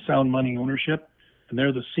bullion sound money ownership, and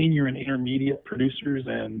they're the senior and intermediate producers,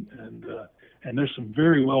 and there's some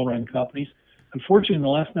very well-run companies. Unfortunately, in the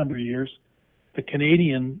last number of years, the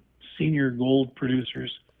Canadian senior gold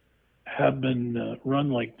producers have been run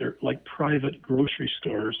like they're like private grocery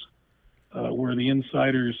stores, where the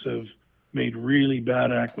insiders have made really bad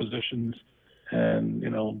acquisitions and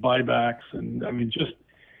buybacks, and I mean just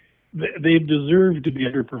they've deserved to be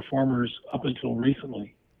underperformers up until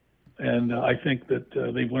recently, and I think that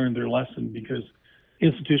they've learned their lesson, because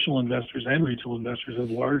institutional investors and retail investors have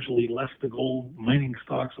largely left the gold mining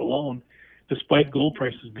stocks alone, despite gold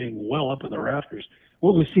prices being well up in the rafters.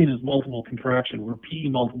 What we've seen is multiple contraction, where PE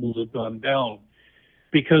multiples have gone down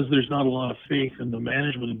because there's not a lot of faith in the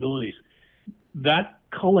management abilities. That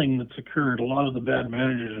culling that's occurred, a lot of the bad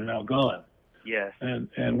managers are now gone. Yes.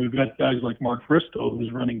 And we've got guys like Mark Bristow,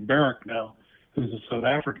 who's running Barrick now, who's a South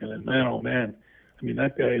African, and man, oh man, I mean,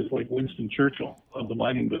 that guy is like Winston Churchill of the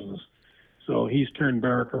mining business. So he's turned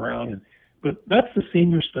Barrick around. But that's the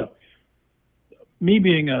senior stuff. Me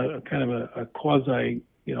being a kind of a quasi,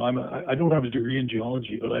 I don't have a degree in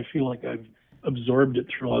geology, but I feel like I've absorbed it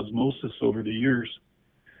through osmosis over the years.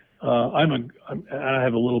 I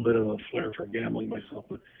have a little bit of a flair for gambling myself,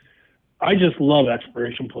 but I just love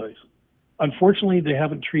exploration plays. Unfortunately, they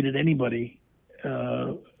haven't treated anybody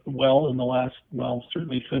well in the last,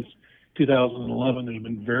 certainly since 2011. There's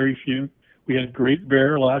been very few. We had Great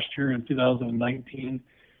Bear last year in 2019,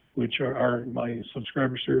 which my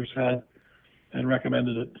subscriber service had, and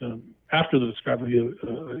recommended it after the discovery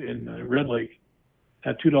in Red Lake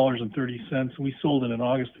at $2.30. We sold it in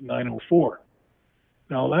August at $9.04.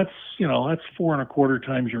 Now that's 4.25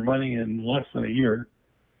 times your money in less than a year.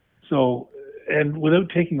 So, and without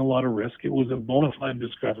taking a lot of risk, it was a bona fide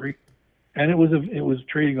discovery, and it was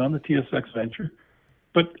trading on the TSX Venture.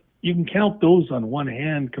 But you can count those on one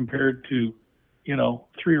hand compared to,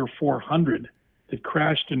 300 or 400 that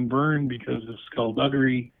crashed and burned because of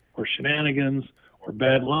skullduggery or shenanigans or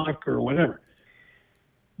bad luck or whatever.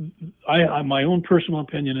 My own personal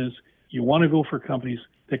opinion is you want to go for companies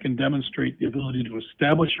that can demonstrate the ability to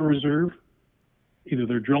establish a reserve. Either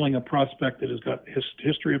they're drilling a prospect that has got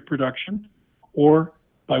history of production, or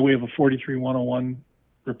by way of a 43-101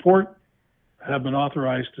 report, have been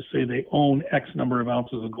authorized to say they own X number of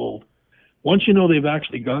ounces of gold. Once you know they've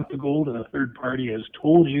actually got the gold and a third party has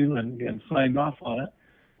told you and signed off on it,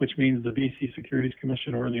 which means the BC Securities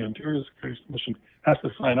Commission or the Ontario Securities Commission has to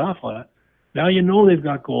sign off on it, now you know they've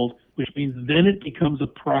got gold, which means then it becomes a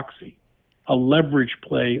proxy, a leverage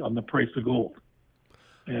play on the price of gold.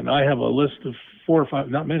 And I have a list of 4 or 5,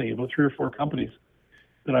 not many, about 3 or 4 companies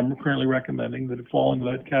that I'm currently recommending that fall into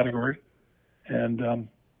that category. And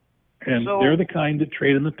so, they're the kind that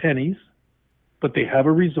trade in the pennies. but they have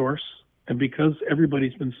a resource, and because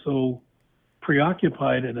everybody's been so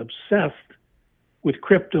preoccupied and obsessed with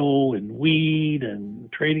crypto and weed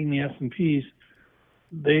and trading the S&Ps,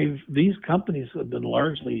 these companies have been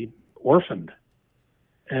largely orphaned.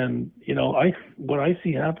 And what I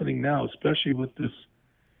see happening now, especially with this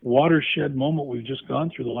watershed moment we've just gone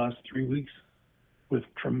through the last 3 weeks with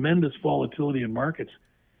tremendous volatility in markets,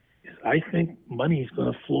 is I think money is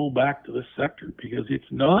going to flow back to this sector because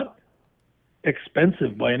it's not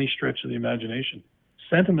expensive by any stretch of the imagination.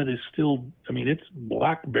 Sentiment is still, it's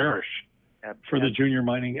black bearish for the junior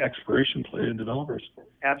mining exploration play and developers.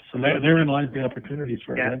 Absolutely. So therein lies the opportunities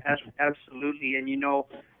for absolutely. And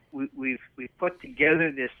we've put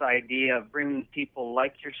together this idea of bringing people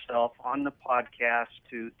like yourself on the podcast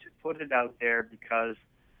to put it out there because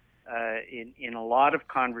in a lot of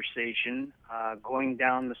conversation, going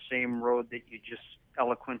down the same road that you just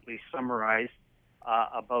eloquently summarized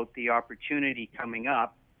about the opportunity coming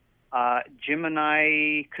up, Jim and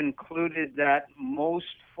I concluded that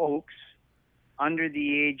most folks under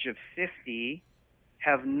the age of 50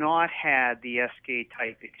 have not had the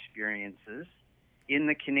SK-type experiences in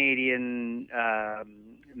the Canadian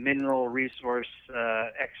mineral resource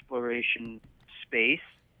exploration space.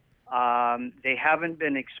 They haven't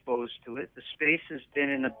been exposed to it. The space has been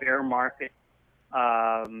in a bear market,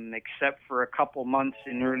 except for a couple months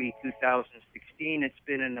in early 2016. It's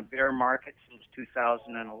been in a bear market since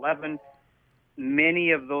 2011.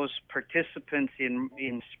 Many of those participants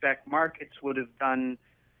in spec markets would have done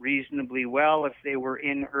reasonably well if they were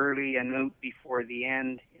in early and out before the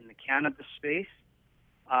end in the cannabis space.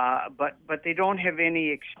 But they don't have any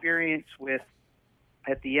experience with,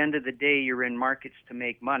 at the end of the day, you're in markets to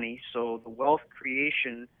make money. So the wealth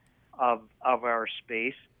creation of our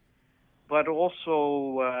space, but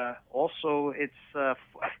also it's a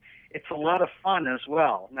lot of fun as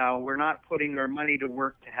well. Now, we're not putting our money to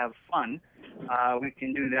work to have fun. We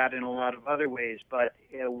can do that in a lot of other ways. But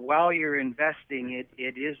while you're investing,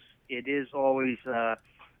 it is always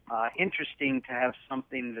interesting to have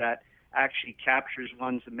something that actually captures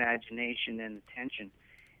one's imagination and attention.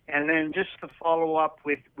 And then just to follow up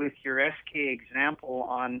with your SK example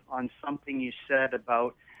on something you said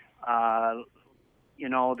about,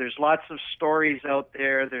 there's lots of stories out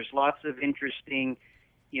there. There's lots of interesting,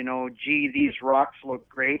 these rocks look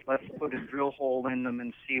great. Let's put a drill hole in them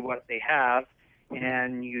and see what they have.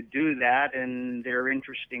 And you do that, and they're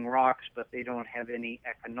interesting rocks, but they don't have any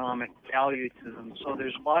economic value to them. So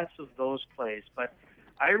there's lots of those plays. But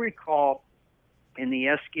I recall in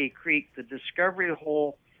the SK Creek, the discovery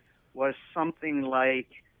hole was something like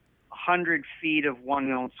 100 feet of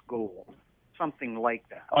 1 ounce gold, something like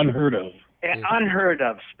that. Unheard of. Unheard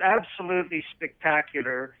of. Absolutely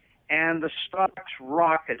spectacular. And the stocks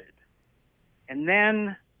rocketed. And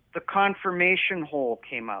then the confirmation hole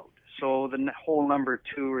came out. So the hole number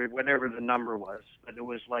 2 or whatever the number was. But it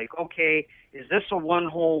was like, okay, is this a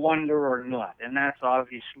one-hole wonder or not? And that's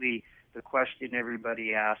obviously the question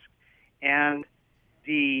everybody asks. And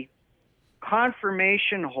the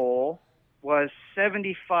confirmation hole was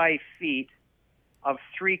 75 feet of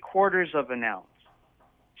 3/4 of an ounce.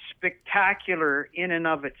 Spectacular in and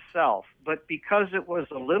of itself, but because it was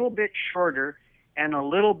a little bit shorter and a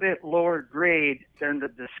little bit lower grade than the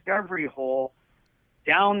discovery hole,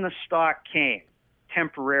 down the stock came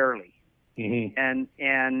temporarily. Mm-hmm.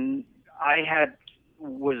 And I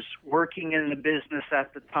was working in the business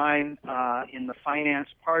at the time, in the finance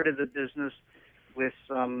part of the business, with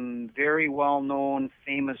some very well-known,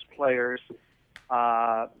 famous players,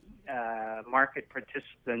 market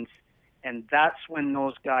participants, and that's when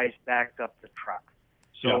those guys backed up the truck.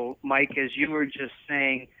 So, Mike, as you were just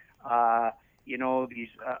saying, a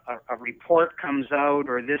report comes out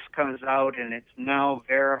or this comes out and it's now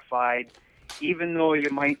verified, even though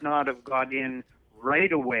you might not have got in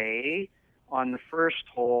right away on the first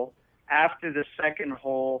hole, after the second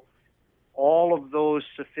hole, all of those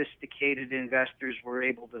sophisticated investors were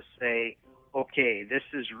able to say, okay, this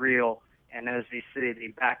is real. And as they say, they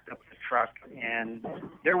backed up the truck. And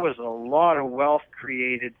there was a lot of wealth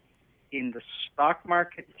created in the stock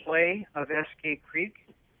market play of SK Creek.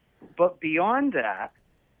 But beyond that,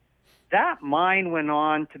 that mine went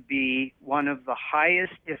on to be one of the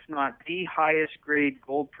highest, if not the highest grade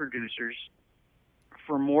gold producers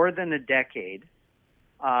for more than a decade.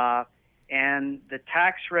 And the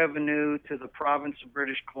tax revenue to the province of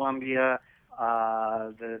British Columbia,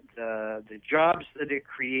 the jobs that it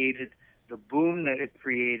created, the boom that it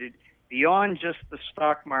created, beyond just the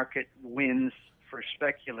stock market wins for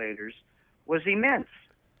speculators, was immense.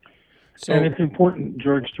 So, and it's important,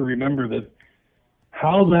 George, to remember that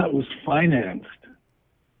how that was financed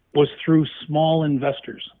was through small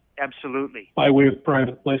investors Absolutely. by way of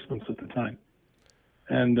private placements at the time.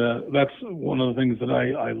 And that's one of the things that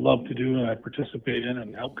I love to do and I participate in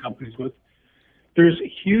and help companies with. There's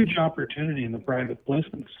a huge opportunity in the private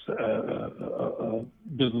placements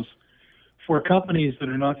business for companies that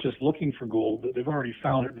are not just looking for gold, but they've already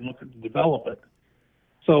found it and looking to develop it.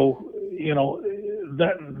 So,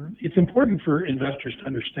 that it's important for investors to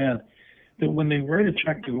understand that when they write a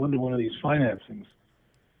check to go into one of these financings,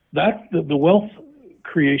 that the wealth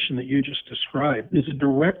creation that you just described is a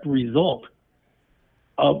direct result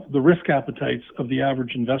of the risk appetites of the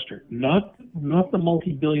average investor, not the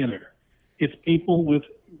multi-billionaire. It's people with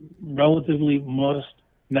relatively modest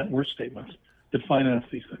net worth statements that finance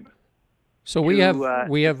these things. So we have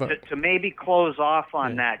to maybe close off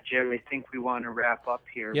on that, Jim. I think we want to wrap up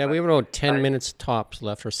here. Yeah, we have about 10 minutes tops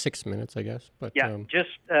left, or 6 minutes, I guess. But yeah,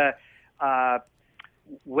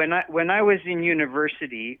 when I was in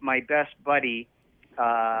university, my best buddy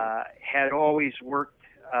had always worked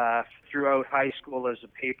throughout high school as a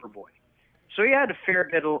paper boy, so he had a fair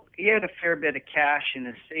bit of cash in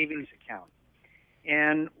his savings account.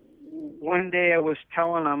 And one day I was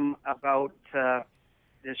telling him about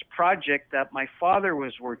this project that my father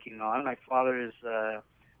was working on. My father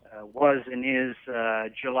was and is a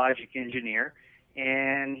geologic engineer,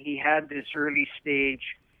 and he had this early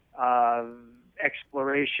stage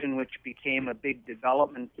exploration, which became a big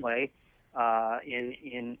development play on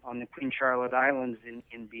the Queen Charlotte Islands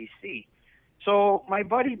in BC. So my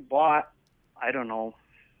buddy bought, I don't know,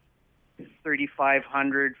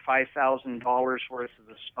 $3,500, $5,000 worth of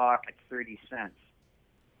the stock at 30 cents.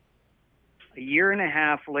 A year and a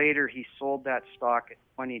half later, he sold that stock at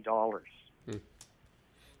 $20.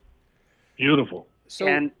 Beautiful. So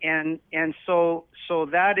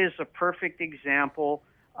that is a perfect example.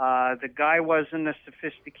 The guy wasn't a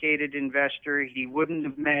sophisticated investor. He wouldn't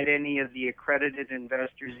have met any of the accredited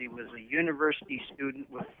investors. He was a university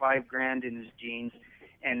student with $5,000 in his jeans,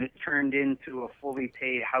 and it turned into a fully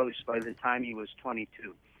paid house by the time he was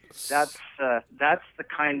 22. That's the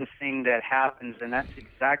kind of thing that happens, and that's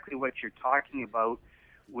exactly what you're talking about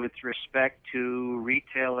with respect to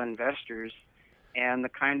retail investors and the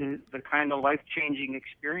kind of life-changing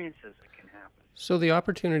experiences that can happen. So the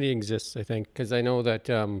opportunity exists, I think, because I know that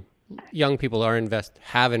young people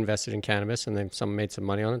have invested in cannabis, and some made some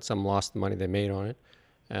money on it, some lost the money they made on it,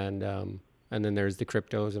 and then there's the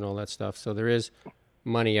cryptos and all that stuff. So there is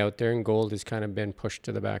money out there, and gold has kind of been pushed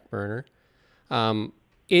to the back burner.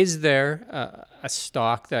 Is there a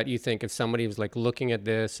stock that you think, if somebody was like looking at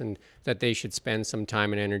this, and that they should spend some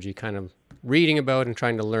time and energy kind of reading about and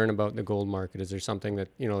trying to learn about the gold market? Is there something that,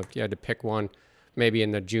 if you had to pick one, maybe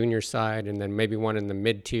in the junior side and then maybe one in the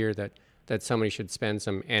mid tier that somebody should spend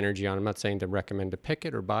some energy on? I'm not saying to recommend to pick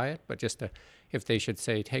it or buy it, but just if they should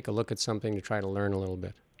say, take a look at something to try to learn a little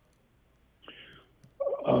bit.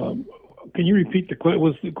 Can you repeat the question?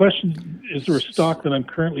 Was the question, is there a stock that I'm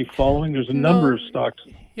currently following? There's a number of stocks.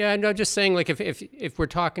 Yeah, no, just saying, like, if we're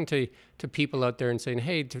talking to people out there and saying,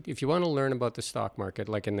 hey, if you want to learn about the stock market,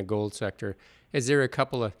 like in the gold sector, is there a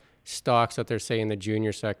couple of stocks out there, say in the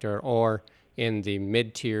junior sector or in the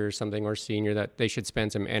mid-tier or something, or senior, that they should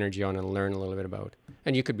spend some energy on and learn a little bit about?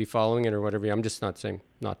 And you could be following it or whatever. I'm just not saying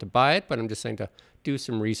not to buy it, but I'm just saying to do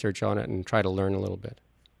some research on it and try to learn a little bit.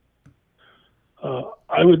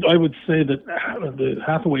 I would say that the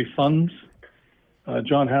Hathaway funds,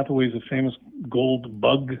 John Hathaway is a famous gold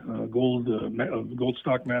bug, gold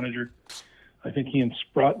stock manager. I think he and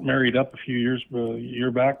Sprott married up a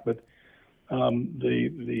year back, but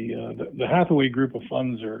the Hathaway group of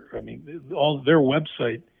funds all their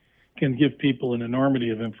website can give people an enormity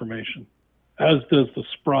of information, as does the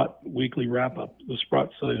Sprott weekly wrap up, the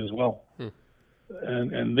Sprott site as well.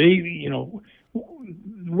 And they,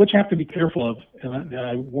 what you have to be careful of, and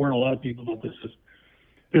I warn a lot of people about this, is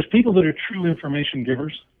there's people that are true information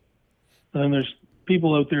givers, and then there's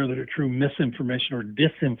people out there that are true misinformation or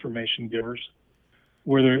disinformation givers,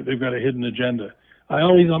 where they've got a hidden agenda.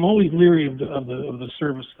 I'm always leery of the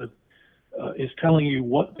service that is telling you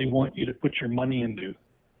what they want you to put your money into,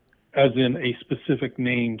 as in a specific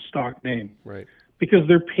stock name. Right. Because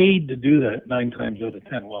they're paid to do that 9 times out of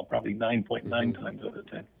 10. Well, probably 9.9 times out of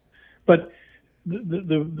 10. But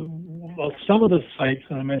some of the sites,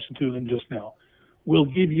 and I mentioned two of them just now, will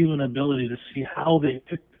give you an ability to see how they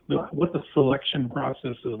pick what the selection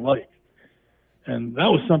process is like. And that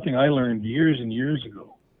was something I learned years and years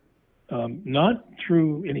ago. Not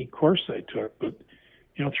through any course I took, but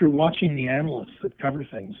through watching the analysts that cover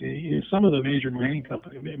things. Some of the major mining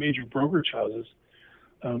companies, major brokerage houses,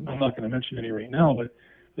 I'm not going to mention any right now, but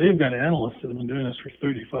they've got analysts that have been doing this for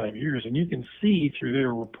 35 years, and you can see through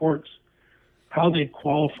their reports how they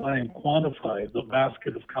qualify and quantify the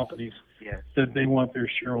basket of companies Yes. that they want their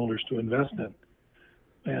shareholders to invest in.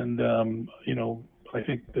 And, I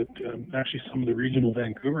think that actually some of the regional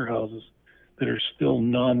Vancouver houses that are still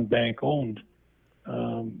non-bank owned,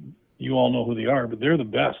 you all know who they are, but they're the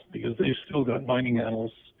best because they've still got mining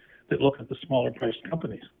analysts that look at the smaller priced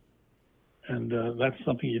companies. And that's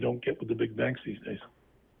something you don't get with the big banks these days.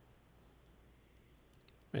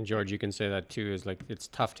 And George, you can say that too. Is like it's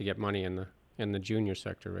tough to get money in the junior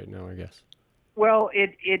sector right now, I guess. Well,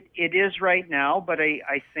 it is right now, but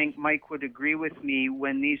I think Mike would agree with me.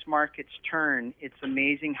 When these markets turn, it's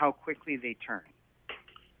amazing how quickly they turn.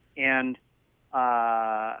 And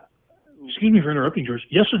excuse me for interrupting, George.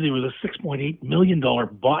 Yesterday was a $6.8 million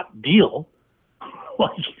bought deal.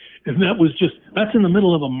 And that's in the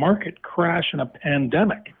middle of a market crash and a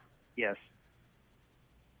pandemic. yes,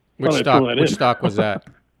 Which Thought I'd throw that in. stock was that?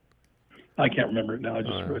 I can't remember it now. I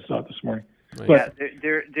saw it this morning. Nice. But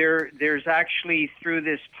there's actually through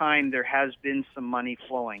this time there has been some money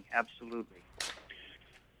flowing. Absolutely.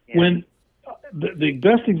 And when the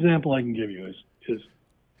best example I can give you is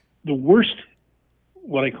the worst,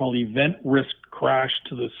 what I call event risk crash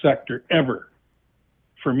to the sector ever,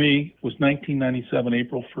 for me, was 1997,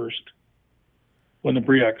 April 1st, when the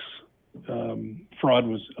Bre-X fraud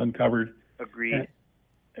was uncovered. agreed.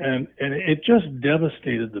 And it just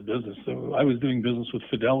devastated the business. So I was doing business with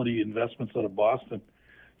Fidelity Investments out of Boston,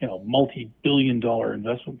 multi-billion-dollar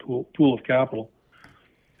investment pool of capital.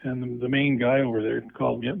 And the main guy over there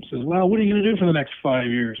called me up and says, "Well, what are you going to do for the next 5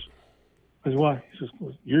 years?" I said, "Why?" He says,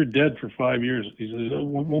 "Well, you're dead for 5 years." He says, "There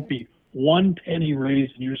won't be one penny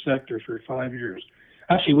raised in your sector for 5 years."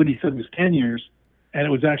 Actually, what he said was 10 years, and it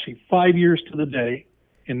was actually 5 years to the day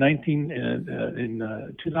in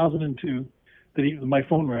 2002 that my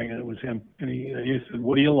phone rang, and it was him. And he said,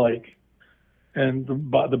 "What do you like?" And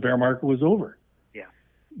the bear market was over. Yeah.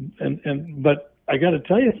 But I got to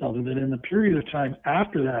tell you something, that in the period of time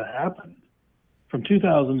after that happened, from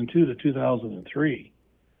 2002 to 2003,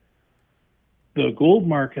 the gold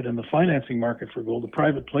market and the financing market for gold, the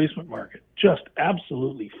private placement market, just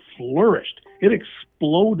absolutely flourished. It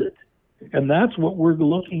exploded. And that's what we're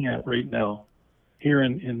looking at right now here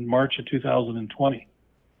in March of 2020.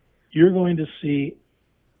 You're going to see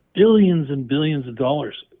billions and billions of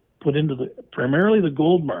dollars put into primarily the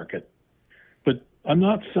gold market. But I'm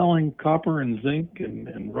not selling copper and zinc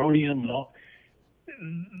and rhodium and all.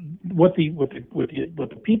 What the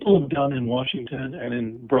people have done in Washington and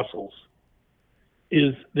in Brussels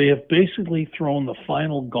is they have basically thrown the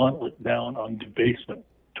final gauntlet down on debasement,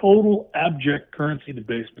 total abject currency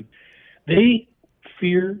debasement. They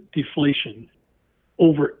fear deflation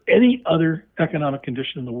over any other economic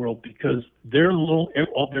condition in the world because their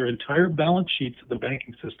entire balance sheets of the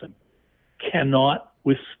banking system cannot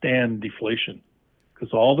withstand deflation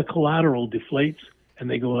because all the collateral deflates and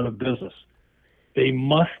they go out of business. They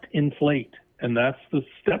must inflate, and that's the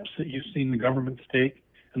steps that you've seen the governments take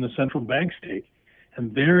and the central banks take.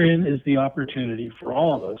 And therein is the opportunity for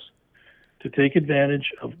all of us to take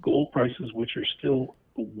advantage of gold prices, which are still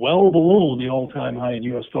well below the all-time high in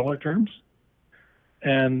U.S. dollar terms.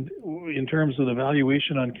 And in terms of the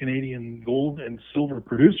valuation on Canadian gold and silver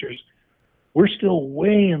producers, we're still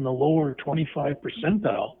way in the lower 25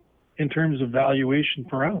 percentile in terms of valuation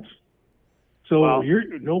per ounce. So Well,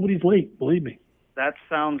 nobody's late, believe me. That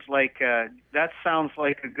sounds like a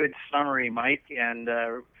good summary, Mike, and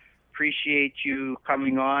appreciate you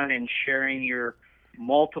coming on and sharing your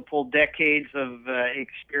multiple decades of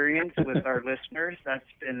experience with our listeners. That's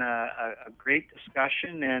been a great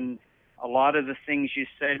discussion, and a lot of the things you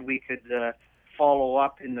said we could follow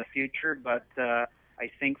up in the future, but I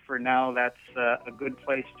think for now that's a good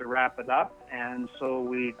place to wrap it up, and so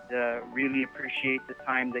we'd really appreciate the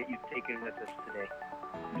time that you've taken with us today.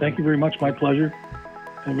 Thank you very much. My pleasure.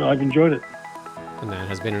 And I've enjoyed it. And that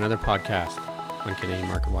has been another podcast on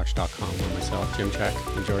CanadianMarketWatch.com where myself, Jim Check,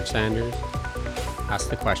 and George Sanders ask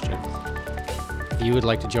the questions. If you would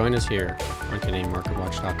like to join us here on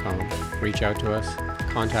CanadianMarketWatch.com, reach out to us,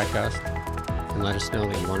 contact us, and let us know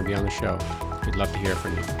that you want to be on the show. We'd love to hear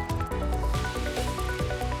from you.